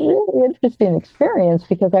was a really interesting experience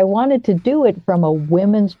because I wanted to do it from a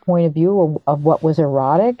women's point of view of what was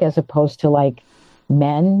erotic as opposed to like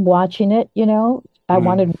men watching it, I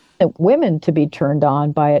wanted women to be turned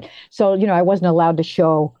on by it. So, I wasn't allowed to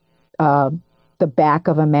show the back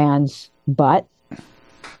of a man's butt.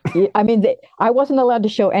 I mean, I wasn't allowed to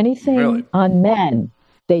show anything on men.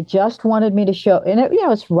 They just wanted me to show, and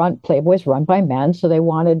Playboy's run by men, so they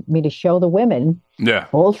wanted me to show the women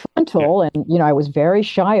full frontal, and I was very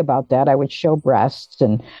shy about that. I would show breasts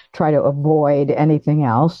and try to avoid anything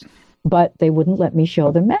else, but they wouldn't let me show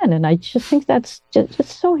the men, and I just think that's just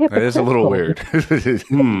so hypocritical. It is a little weird.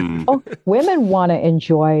 Women want to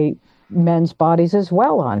enjoy men's bodies as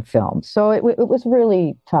well on film, so it was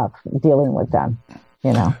really tough dealing with them,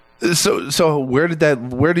 So where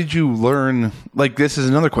did you learn, like, this is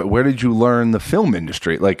another question, where did you learn the film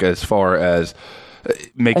industry, like as far as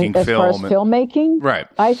making as film? As far as filmmaking? Right.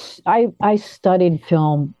 I studied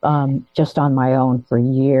film just on my own for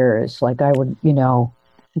years. Like I would,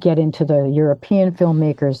 get into the European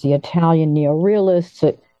filmmakers, the Italian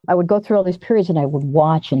neorealists. I would go through all these periods and I would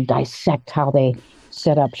watch and dissect how they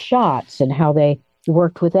set up shots and how they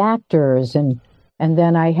worked with actors. And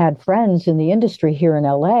then I had friends in the industry here in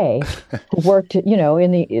LA who worked,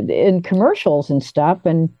 in commercials and stuff,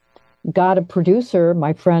 and got a producer,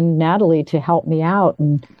 my friend Natalie, to help me out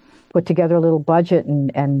and put together a little budget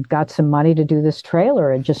and got some money to do this trailer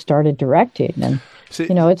and just started directing. And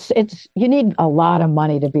it's you need a lot of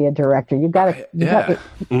money to be a director. It's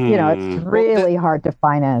really hard to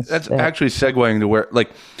finance. That's actually segueing to where,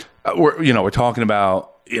 like, we're talking about,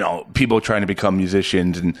 people trying to become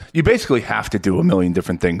musicians, and you basically have to do a million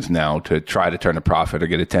different things now to try to turn a profit or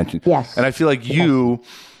get attention. Yes. And I feel like you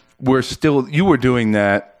were doing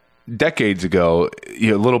that decades ago,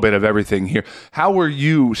 a little bit of everything here. How were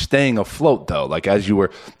you staying afloat though? Like as you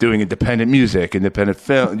were doing independent music, independent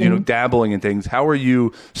film, dabbling in things, how are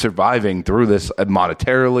you surviving through this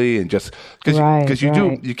monetarily and just because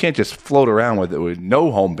you can't just float around with it with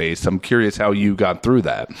no home base. I'm curious how you got through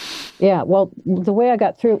that. Yeah, well, the way I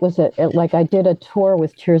got through it was like I did a tour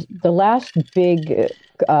with Tears. The last big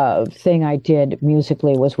thing I did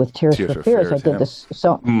musically was with Tears for Fears. I did this.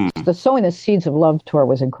 So the Sowing the Seeds of Love tour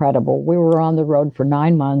was incredible. We were on the road for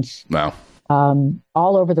 9 months. Wow.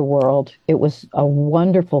 All over the world. It was a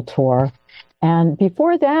wonderful tour. And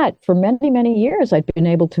before that, for many, many years, I'd been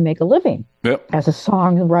able to make a living as a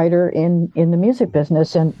songwriter in the music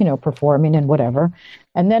business and, performing and whatever.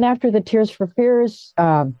 And then after the Tears for Fears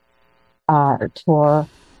tour,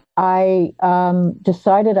 I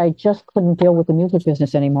decided I just couldn't deal with the music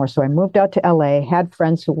business anymore. So I moved out to LA, had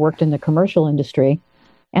friends who worked in the commercial industry,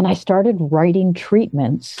 and I started writing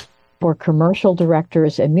treatments for commercial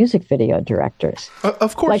directors and music video directors.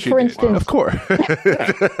 Of course, like for instance, of course,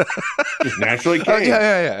 just naturally came.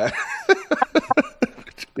 Yeah.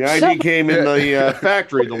 The idea came in the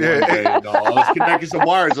factory the one day. I was connecting some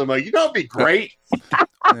wires. I'm like, it'd be great.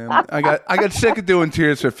 I got sick of doing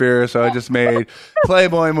Tears for Fears, so I just made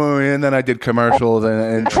Playboy movie, and then I did commercials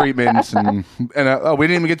and treatments, and we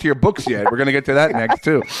didn't even get to your books yet. We're gonna get to that next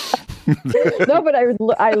too. No, but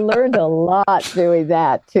I learned a lot doing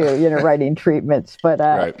that too. Writing treatments, but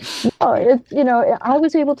I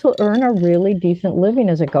was able to earn a really decent living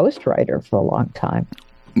as a ghostwriter for a long time.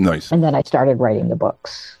 Nice. And then I started writing the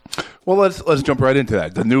books. Well, let's jump right into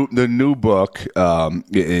that. The new book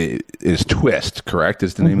is Twist, correct?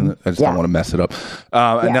 Is the name of it? I just don't want to mess it up.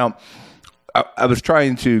 And now, I was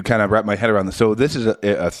trying to kind of wrap my head around this. So this is a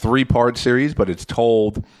 3-part series, but it's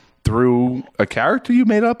told through a character you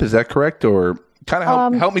made up. Is that correct? Or kind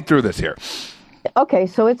of help me through this here. Okay,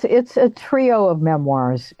 so it's a trio of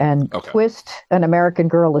memoirs, and Twist, An American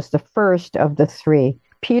Girl, is the first of the 3.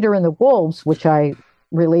 Peter and the Wolves, which I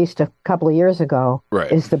released a couple of years ago,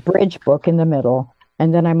 is the bridge book in the middle.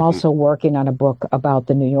 And then I'm also working on a book about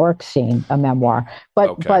the New York scene, a memoir.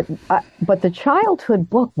 But the childhood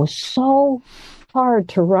book was so hard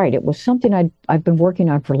to write. It was something I've been working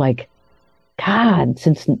on for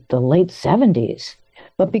since the late 70s.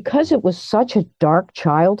 But because it was such a dark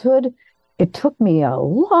childhood, it took me a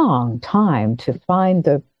long time to find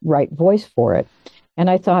the right voice for it. And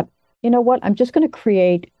I thought, you know what? I'm just going to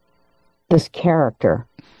create this character,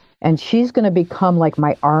 and she's going to become like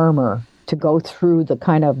my armor to go through the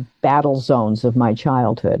kind of battle zones of my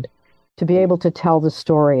childhood, to be able to tell the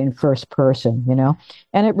story in first person,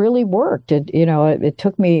 and it really worked. It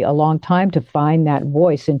took me a long time to find that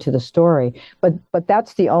voice into the story, but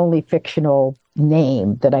that's the only fictional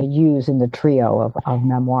name that I use in the trio of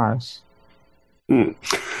memoirs.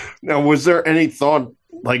 Now, was there any thought,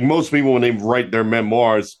 like most people when they write their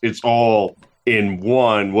memoirs, it's all in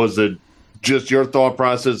one? Was it just your thought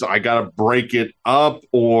process, I got to break it up?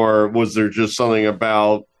 Or was there just something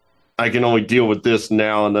about, I can only deal with this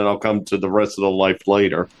now and then I'll come to the rest of the life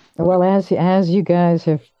later? Well, as you guys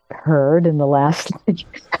have heard in the last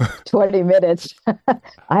 20 minutes,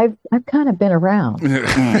 I've kind of been around.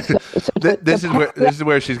 This is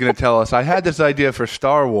where she's going to tell us. I had this idea for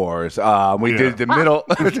Star Wars. We did the middle,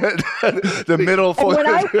 the middle. When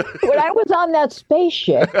I was on that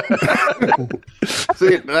spaceship.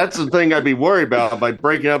 See, that's the thing I'd be worried about. By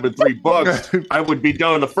breaking up in 3 books, I would be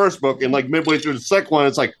done the first book, and like midway through the second one,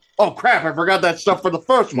 it's like, oh crap, I forgot that stuff for the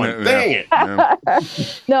first one. Dang it. Yeah.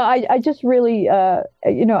 No, I just really,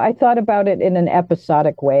 I thought about it in an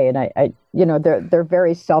episodic way, and I they're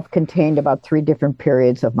very self-contained about 3 different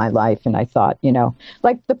periods of my life, and I thought,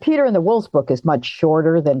 like the Peter and the Wolves book is much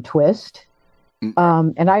shorter than Twist,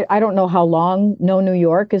 and I don't know how long No New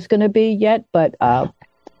York is going to be yet, but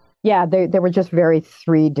yeah, they were just very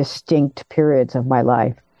 3 distinct periods of my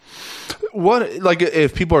life. What, like,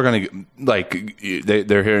 if people are going to, like,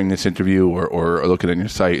 they're hearing this interview or looking at your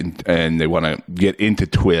site and they want to get into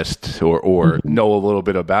Twist or know a little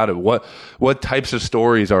bit about it, what types of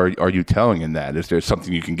stories are you telling in that? Is there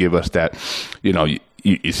something you can give us that,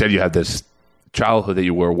 you said you had this childhood that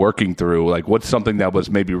you were working through, like what's something that was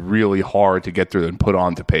maybe really hard to get through and put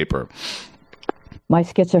onto paper? My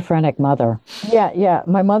schizophrenic mother. Yeah.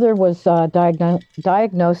 My mother was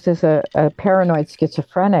diagnosed as a paranoid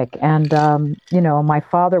schizophrenic, and my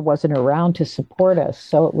father wasn't around to support us.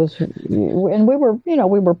 So it was, and we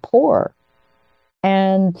were poor,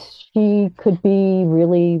 and she could be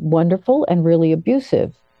really wonderful and really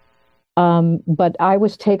abusive. But I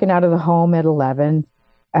was taken out of the home at 11.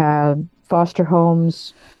 Foster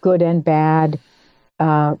homes, good and bad,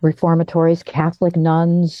 reformatories, Catholic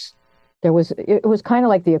nuns. It was kind of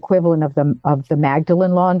like the equivalent of the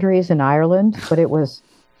Magdalene laundries in Ireland, but it was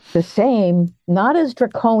the same, not as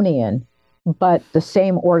draconian, but the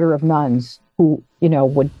same order of nuns who,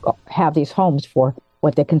 would have these homes for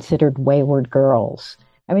what they considered wayward girls.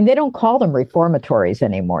 I mean, they don't call them reformatories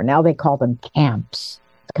anymore. Now they call them camps.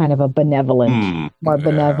 It's kind of a benevolent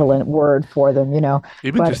word for them,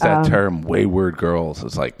 Even just that term, wayward girls,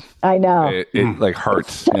 is like, I know. It like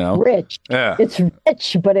hurts, Rich. Yeah. It's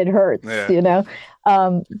rich, but it hurts,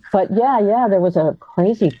 But yeah, there was a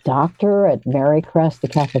crazy doctor at Marycrest, the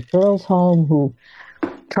Catholic girls' home, who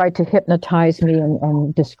tried to hypnotize me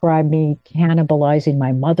and describe me cannibalizing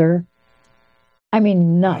my mother. I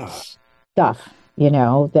mean, nuts stuff,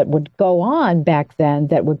 that would go on back then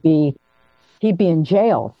that would be, he'd be in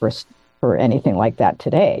jail for anything like that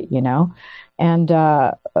today, And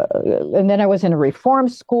then I was in a reform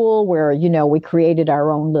school where, we created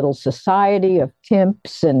our own little society of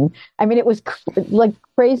timps. And I mean, it was like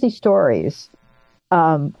crazy stories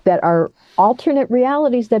that are alternate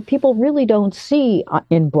realities that people really don't see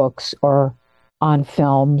in books or on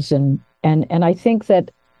films. And I think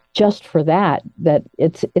that just for that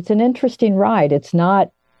it's an interesting ride. It's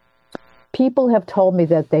not, people have told me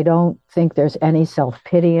that they don't think there's any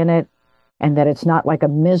self-pity in it, and that it's not like a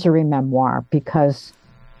misery memoir because,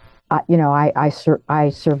 I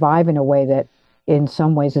survive in a way that in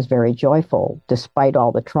some ways is very joyful, despite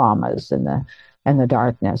all the traumas and the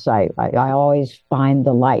darkness. I always find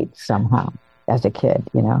the light somehow as a kid,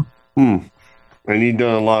 And you've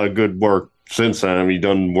done a lot of good work since then. I mean, you've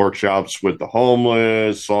done workshops with the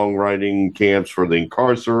homeless, songwriting camps for the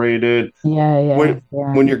incarcerated. Yeah.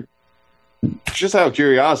 When you're, just out of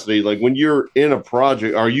curiosity, like when you're in a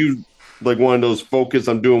project, are you like one of those focused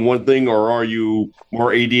on doing one thing, or are you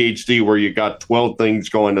more ADHD where you got 12 things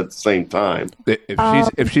going at the same time?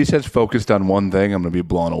 If she says focused on one thing, I'm going to be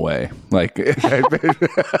blown away. Like,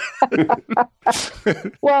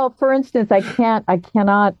 well, for instance, I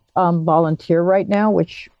cannot volunteer right now,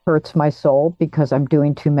 which hurts my soul because I'm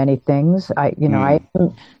doing too many things.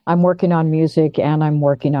 I'm working on music and I'm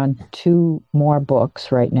working on 2 more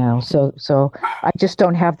books right now. So I just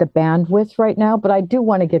don't have the bandwidth right now, but I do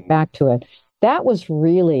want to get back to it. That was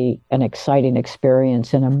really an exciting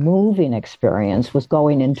experience and a moving experience, was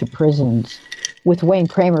going into prisons with Wayne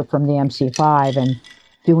Kramer from the MC5 and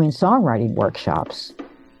doing songwriting workshops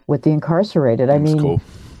with the incarcerated. I mean, cool.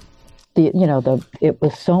 It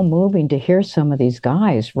was so moving to hear some of these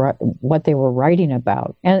guys what they were writing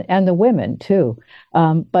about, and the women too.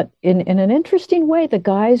 But in an interesting way, the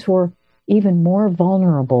guys were even more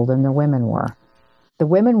vulnerable than the women were. The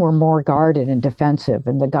women were more guarded and defensive,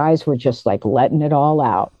 and the guys were just like letting it all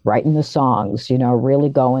out, writing the songs, really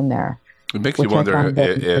going there. It makes you wonder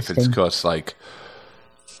if it's because, like,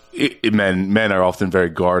 men are often very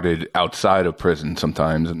guarded outside of prison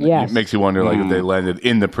sometimes, and Yes. it makes you wonder, like, if they landed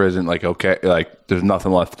in the prison, like, okay, like, there's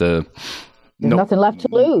nothing left to... There's nothing left to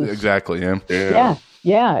lose. Exactly, yeah.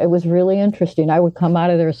 Yeah. It was really interesting. I would come out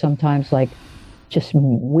of there sometimes, like, just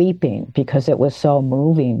weeping because it was so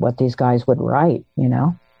moving what these guys would write, you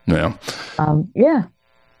know? Yeah. Yeah.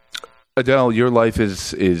 Adele, your life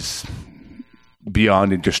is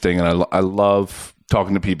beyond interesting, and I love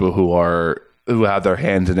talking to people who have their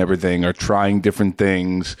hands in everything, are trying different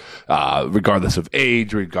things, regardless of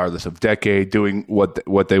age, regardless of decade, doing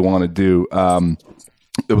what they want to do.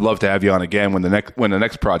 I would love to have you on again when the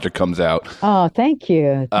next project comes out. Oh, thank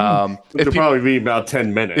you. It'll probably be about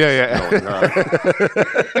 10 minutes. Yeah.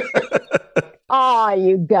 Oh,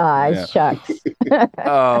 you guys, shucks.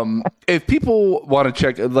 If people want to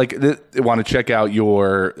check out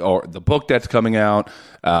the book that's coming out,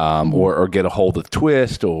 or get a hold of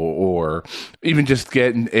Twist, or even just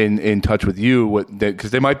get in touch with you,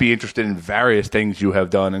 because they might be interested in various things you have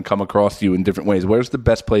done and come across you in different ways. Where's the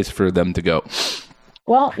best place for them to go?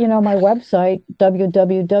 Well, my website,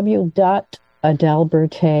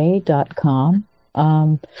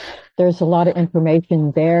 www.adelberte.com. There's a lot of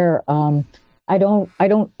information there. I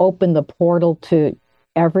don't open the portal to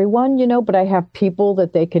everyone, but I have people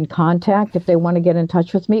that they can contact if they want to get in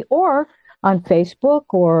touch with me, or on Facebook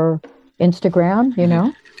or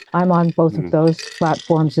Instagram, I'm on both of those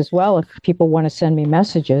platforms as well if people want to send me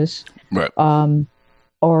messages. Right.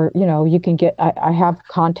 Or, you can I have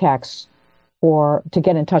contacts to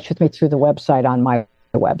get in touch with me through the website on my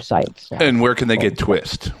website. So. And where can they get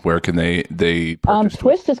Twist? Where can they purchase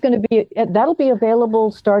Twist is going to be, that'll be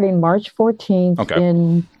available starting March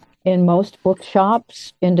 14th in most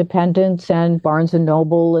bookshops, independents, and Barnes and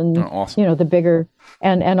Noble, and awesome. The bigger,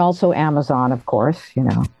 and also Amazon, of course.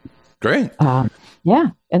 Great. Yeah,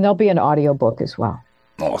 and there'll be an audiobook as well.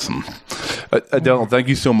 Awesome. Adele, thank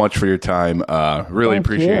you so much for your time. Really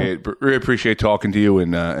appreciate talking to you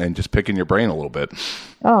and just picking your brain a little bit.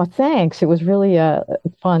 Oh, thanks. It was really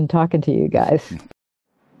fun talking to you guys.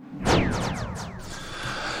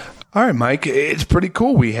 All right, Mike, it's pretty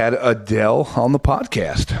cool. We had Adele on the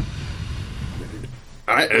podcast.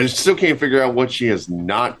 I still can't figure out what she has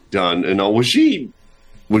not done. And was she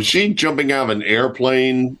jumping out of an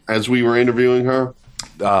airplane as we were interviewing her?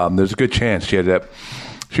 There's a good chance she had that.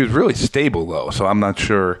 She was really stable, though, so I'm not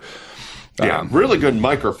sure. Yeah, really good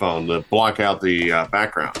microphone to block out the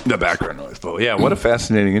background. The background noise. But yeah, what a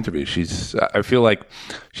fascinating interview. I feel like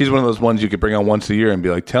she's one of those ones you could bring on once a year and be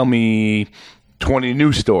like, tell me 20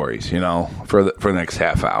 news stories, for the next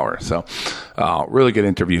half hour. So really good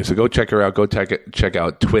interview. So go check her out. Go check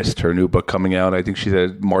out Twist, her new book coming out. I think she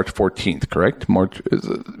said March 14th, correct?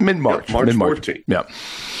 Mid-March. March 14th. Yeah.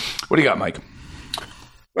 What do you got, Mike?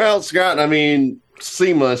 Well, Scott,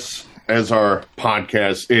 Seamless, as our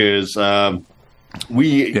podcast is,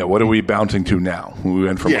 what are we bouncing to now? We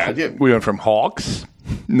went from Hawks.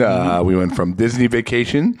 We went from Disney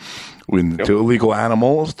Vacation. We went to Illegal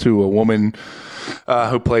Animals, to a woman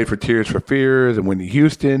who played for Tears for Fears and Whitney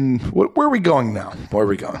Houston. Where are we going now? Where are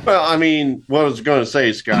we going? Well, what I was going to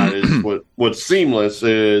say, Scott, is what's seamless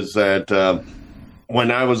is that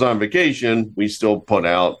when I was on vacation, we still put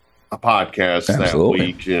out a podcast that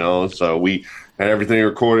week, so we had everything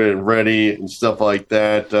recorded and ready and stuff like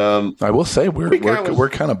that. I will say we're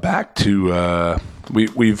kind of back to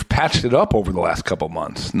we've patched it up over the last couple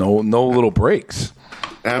months. No little breaks.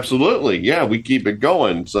 Absolutely, yeah, we keep it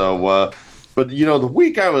going. So, but the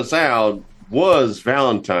week I was out was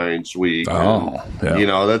Valentine's week. Oh,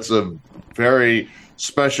 yeah. That's a very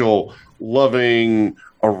special, loving,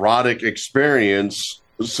 erotic experience.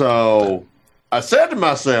 So I said to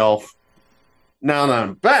myself, now that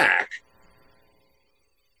I'm back,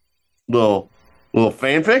 little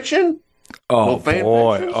fan fiction. Oh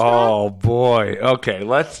boy. Okay,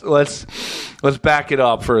 let's back it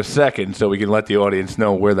up for a second so we can let the audience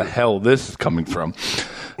know where the hell this is coming from.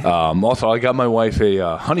 Also, I got my wife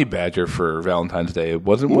a honey badger for Valentine's Day. It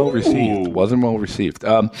wasn't well received.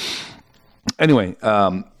 Anyway,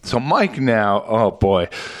 so Mike now. Oh boy.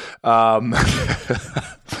 How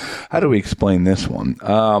do we explain this one?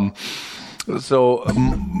 So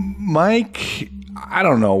Mike, I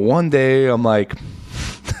don't know. One day I'm like,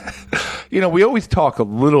 we always talk a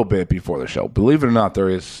little bit before the show. Believe it or not, there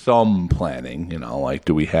is some planning. Like,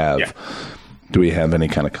 do we have any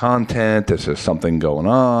kind of content? Is there something going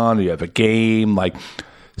on? Do you have a game? Like,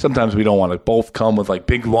 sometimes we don't want to both come with like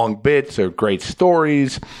big long bits or great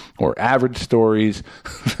stories or average stories,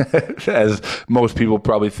 as most people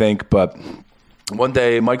probably think. But one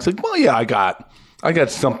day Mike's like, well, yeah, I got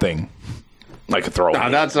something Like a throwaway. No,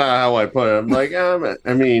 that's not how I put it. I'm like,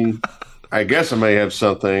 I mean, I guess I may have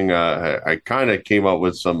something. I kind of came up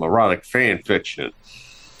with some erotic fan fiction.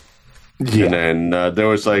 Yeah. And then there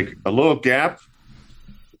was like a little gap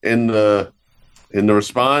in the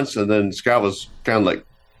response, and then Scott was kind of like,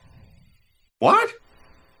 "What?"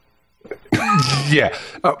 Yeah.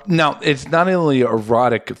 Now, it's not only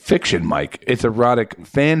erotic fiction, Mike. It's erotic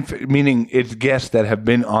meaning it's guests that have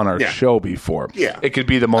been on our show before. Yeah. It could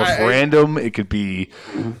be the most random. It could be,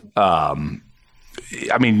 I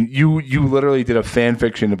mean, you literally did a fan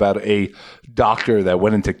fiction about a doctor that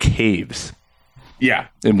went into caves. Yeah.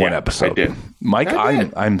 In one episode. I did. Mike,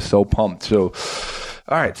 I'm so pumped. So,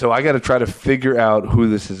 all right. So I got to try to figure out who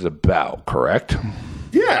this is about, correct?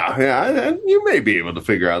 Yeah, you may be able to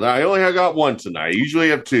figure out that. I only got one tonight. I usually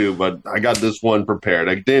have two, but I got this one prepared.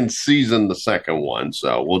 I didn't season the second one,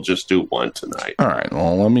 so we'll just do one tonight. All right.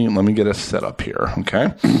 Well, let me get us set up here,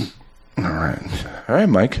 okay? All right,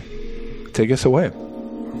 Mike. Take us away.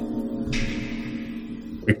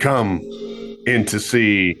 We come in to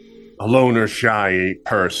see a loner, shy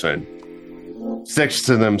person, sticks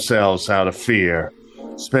to themselves out of fear.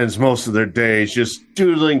 Spends most of their days just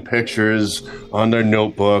doodling pictures on their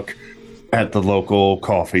notebook at the local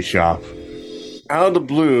coffee shop. Out of the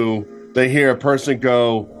blue, they hear a person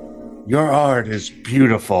go, "Your art is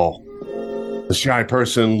beautiful." The shy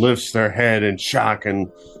person lifts their head in shock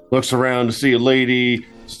and looks around to see a lady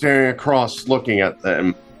staring across, looking at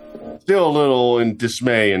them. Still a little in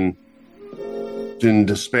dismay and in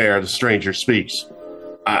despair, the stranger speaks.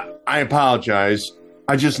 I apologize.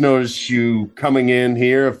 I just noticed you coming in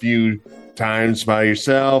here a few times by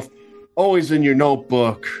yourself, always in your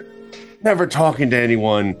notebook, never talking to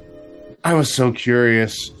anyone. I was so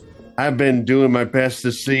curious. I've been doing my best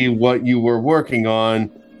to see what you were working on.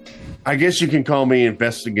 I guess you can call me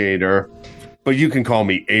investigator, but you can call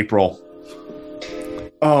me April.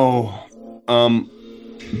 Oh,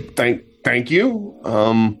 thank you.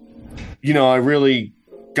 I really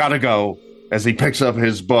gotta go, as he picks up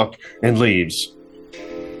his book and leaves.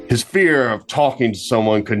 His fear of talking to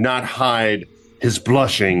someone could not hide his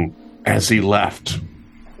blushing as he left.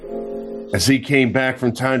 As he came back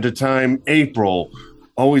from time to time, April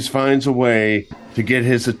always finds a way to get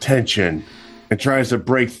his attention and tries to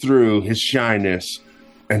break through his shyness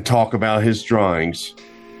and talk about his drawings.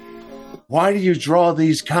 Why do you draw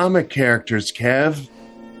these comic characters, Kev?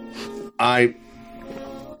 I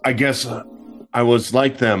guess I was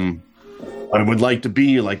like them. I would like to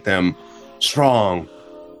be like them. Strong,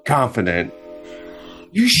 confident.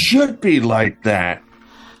 You should be like that.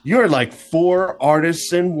 You're like 4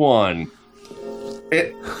 artists in one.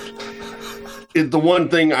 The one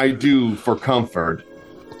thing I do for comfort.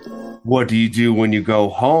 What do you do when you go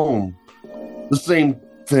home? The same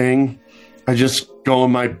thing. I just go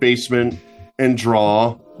in my basement and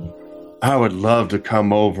draw. I would love to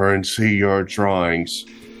come over and see your drawings.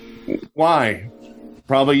 Why?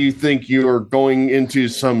 Probably you think you're going into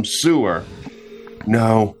some sewer.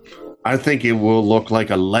 No, I think it will look like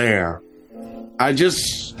a lair. I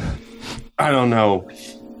don't know.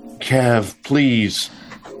 Kev, please,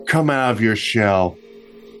 come out of your shell.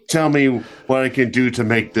 Tell me what I can do to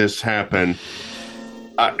make this happen.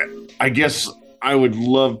 I guess I would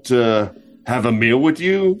love to have a meal with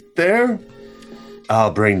you there.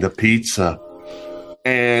 I'll bring the pizza.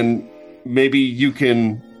 And maybe you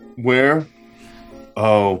can wear?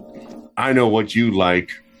 Oh, I know what you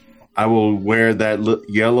like. I will wear that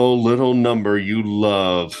yellow little number you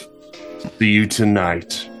love. See you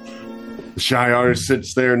tonight. The shy artist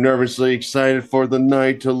sits there nervously excited for the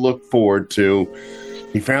night to look forward to.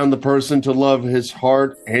 He found the person to love his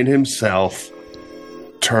heart and himself.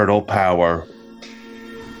 Turtle power.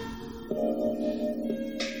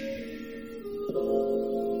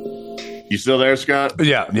 You still there, Scott?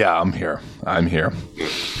 Yeah, I'm here.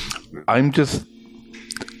 I'm just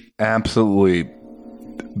absolutely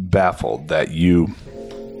baffled that you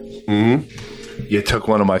took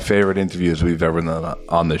one of my favorite interviews we've ever done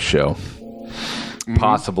on this show.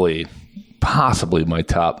 Possibly my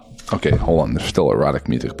top. Okay, hold on. There's still erotic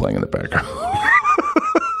music playing in the background.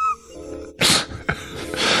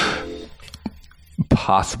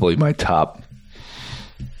 Possibly my top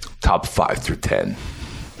 5 through 10.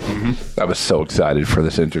 I was so excited for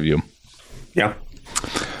this interview. Yeah.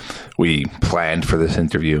 We planned for this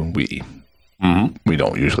interview. We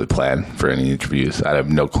don't usually plan for any interviews. I have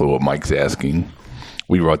no clue what Mike's asking.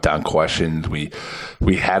 We wrote down questions. We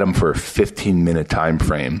had him for a 15-minute time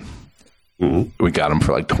frame. We got him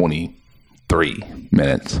for like 23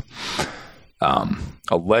 minutes. A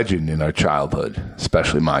legend in our childhood,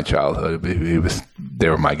 especially my childhood. They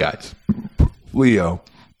were my guys. Leo,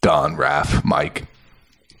 Don, Raph, Mike,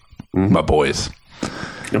 my boys.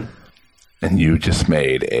 Yep. And you just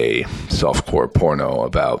made a softcore porno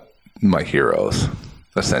about my heroes,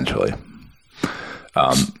 essentially.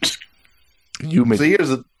 You made. So here's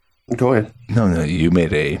the. Go ahead. No. You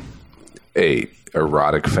made a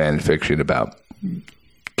erotic fan fiction about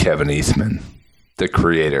Kevin Eastman, the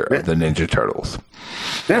creator of the Ninja Turtles.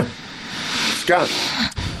 Yeah, Scott.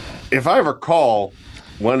 If I recall,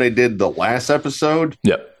 when they did the last episode,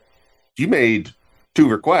 Yep. you made 2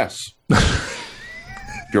 requests.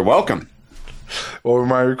 You're welcome. What were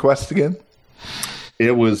my requests again?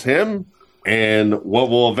 It was him and what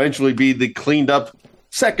will eventually be the cleaned up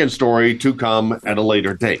second story to come at a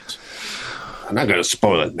later date. I'm not going to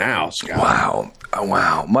spoil it now, Scott. Wow. Oh,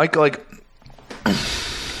 wow. Mike, like,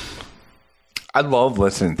 I love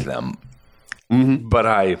listening to them, but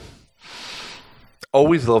I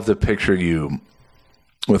always love to picture you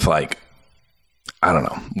with, like, I don't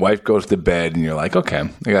know, wife goes to bed and you're like, okay,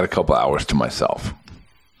 I got a couple hours to myself.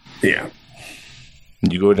 Yeah.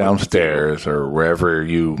 You go downstairs or wherever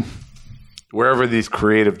these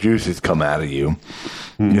creative juices come out of you,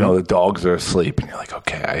 you know, the dogs are asleep and you're like,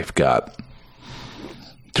 okay, I've got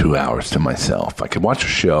 2 hours to myself. I could watch a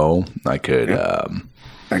show. I could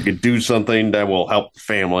do something that will help the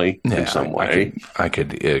family in some way. I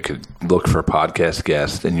could look for podcast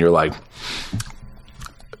guests, and you're like,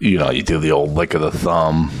 you know, you do the old lick of the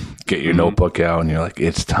thumb, get your notebook out, and you're like,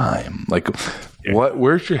 it's time. Like,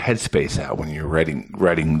 where's your headspace at when you're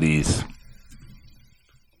writing these?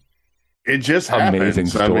 It just happens. Amazing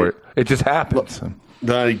story. I mean, it just happens.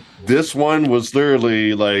 Like, this one was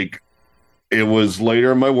literally like, it was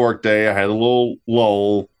later in my workday. I had a little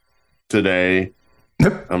lull today.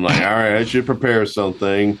 I'm like, all right, I should prepare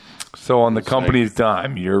something. So on the company's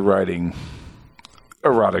dime, you're writing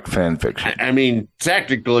erotic fan fiction. I mean,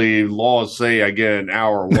 technically, laws say I get an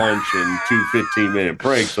hour lunch and 2 15-minute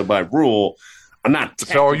breaks. So by rule, I'm not.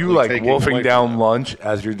 So are you like taking wolfing away down from lunch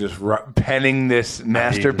as you're just penning this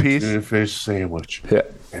masterpiece? a fish sandwich. Yeah.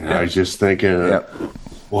 And I was just thinking,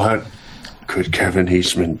 what could Kevin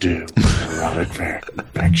Eastman do? Erotic fan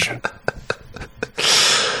fiction.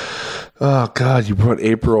 Oh God, you brought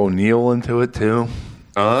April O'Neil into it too.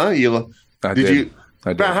 I did. You? I did.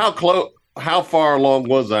 About how far along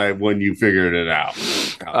was I when you figured it out?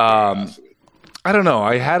 I don't know.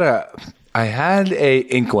 I had a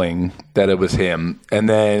inkling that it was him, and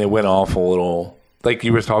then it went off a little. Like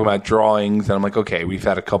you were talking about drawings, and I'm like, okay, we've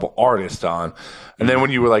had a couple artists on. And then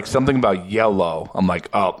when you were like something about yellow, I'm like,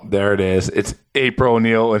 oh, there it is. It's April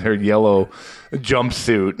O'Neil in her yellow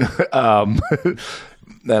jumpsuit.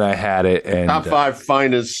 Then I had it. And top 5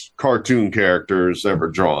 finest cartoon characters ever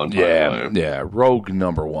drawn. Yeah. Rogue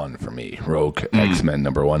 #1 for me. Rogue X-Men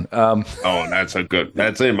 #1.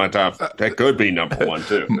 That's in my top. That could be #1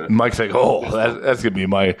 too. Mike's like, oh, that's gonna be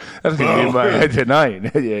my head tonight.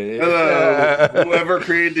 Whoever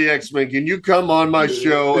created the X-Men, can you come on my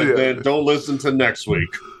show and then don't listen to next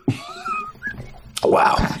week?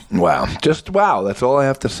 Wow. Just wow. That's all I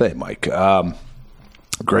have to say, Mike.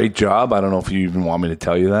 Great job. I don't know if you even want me to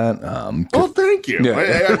tell you that. Well, thank you.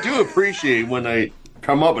 Yeah. I do appreciate when I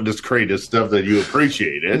come up with this creative stuff that you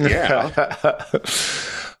appreciate it. Yeah.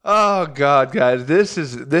 Oh God, guys, this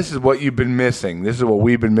is what you've been missing. This is what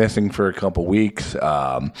we've been missing for a couple weeks.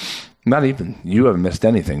 Not even you haven't missed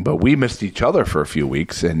anything, but we missed each other for a few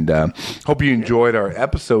weeks. And hope you enjoyed our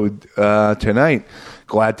episode tonight.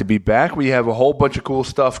 Glad to be back. We have a whole bunch of cool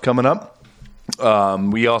stuff coming up.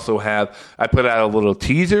 We also have, I put out a little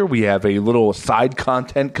teaser. We have a little side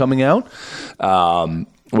content coming out,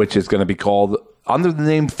 which is going to be called under the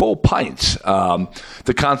name Full Pints.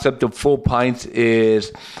 The concept of Full Pints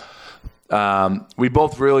is we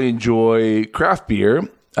both really enjoy craft beer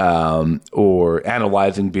or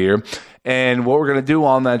analyzing beer. And what we're going to do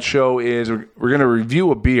on that show is we're going to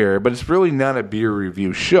review a beer, but it's really not a beer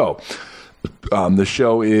review show. The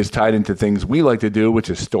show is tied into things we like to do, which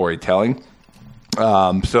is storytelling.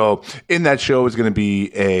 So in that show is going to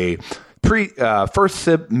be a first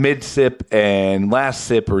sip, mid sip, and last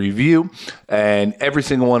sip review. And every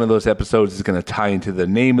single one of those episodes is going to tie into the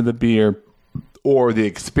name of the beer or the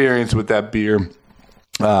experience with that beer.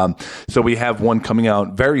 So we have one coming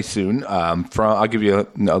out very soon. I'll give you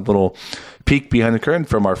a little peek behind the curtain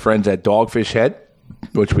from our friends at Dogfish Head,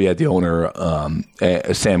 which we had the owner,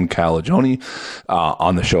 Sam Calagione,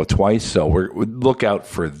 on the show twice. So look out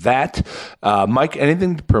for that. Mike,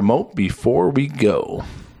 anything to promote before we go?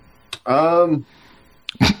 I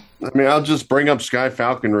mean, I'll just bring up Sky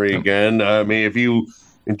Falconry again. I mean, if you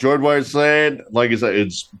enjoyed what I said, like I said,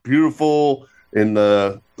 it's beautiful. in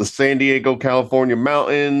the San Diego, California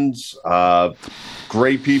mountains.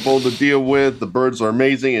 Great people to deal with. The birds are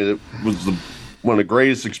amazing. And it was one of the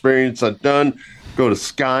greatest experiences I've done. Go to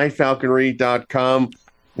skyfalconry.com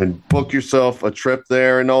and book yourself a trip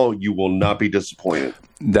there, and you will not be disappointed.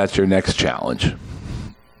 That's your next challenge.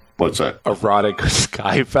 What's that? Erotic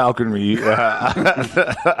sky falconry.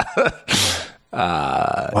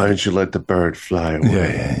 Why don't you let the bird fly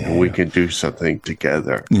away and we can do something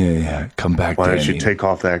together? Yeah. Come back, Why Danny. don't you take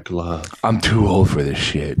off that glove? I'm too old for this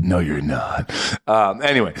shit. No, you're not.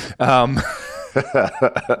 Anyway.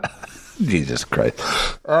 Jesus Christ.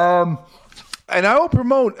 And I will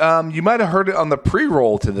promote, you might have heard it on the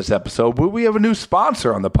pre-roll to this episode, but we have a new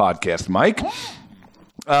sponsor on the podcast, Mike.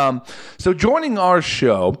 So joining our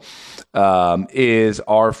show is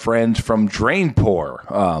our friends from Drainpour.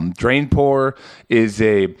 Drainpour is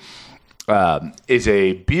a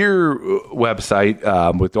beer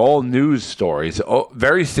website with all news stories,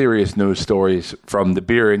 very serious news stories from the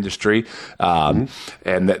beer industry,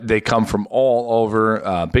 and they come from all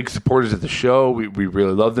over. Big supporters of the show. We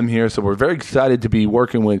really love them here, so we're very excited to be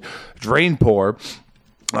working with Drainpour.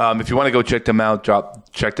 If you want to go check them out,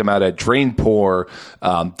 check them out at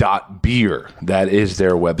drainpour.beer. That is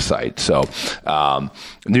their website. So,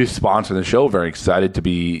 new sponsor of the show. Very excited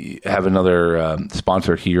to have another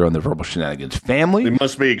sponsor here on the Verbal Shenanigans family. You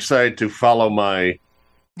must be excited to follow my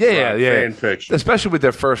fan fiction. Especially with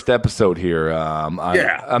their first episode here.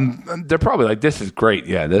 They're probably like, this is great.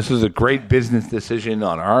 Yeah, this is a great business decision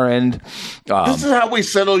on our end. This is how we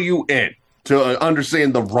settle you in to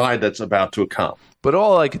understand the ride that's about to come. But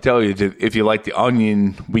all I can tell you is if you like The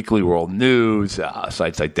Onion, Weekly World News,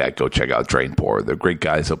 sites like that, go check out Drainpour. They're great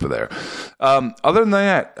guys over there. Other than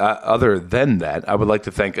that, I would like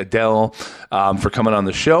to thank Adele for coming on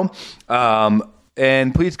the show.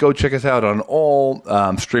 And please go check us out on all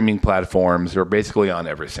streaming platforms. We're basically on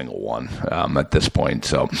every single one at this point.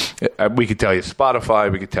 So we could tell you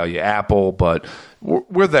Spotify, we could tell you Apple, but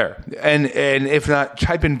we're there. And if not,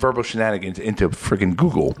 type in Verbal Shenanigans into friggin'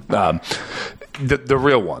 Google. The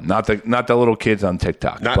real one, not the little kids on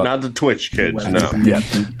TikTok. Not the Twitch kids, no. Yeah.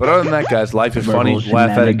 But other than that, guys, life is funny.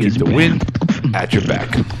 Laugh at it, keep the wind at your back.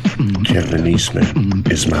 Kevin Eastman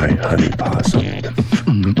is my honey possum.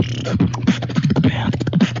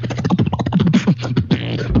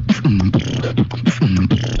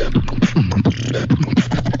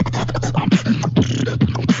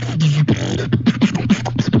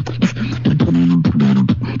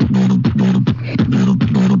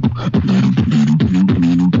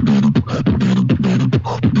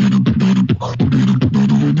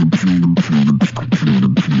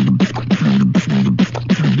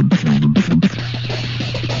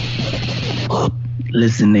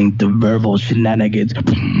 Listening to Verbal Shenanigans.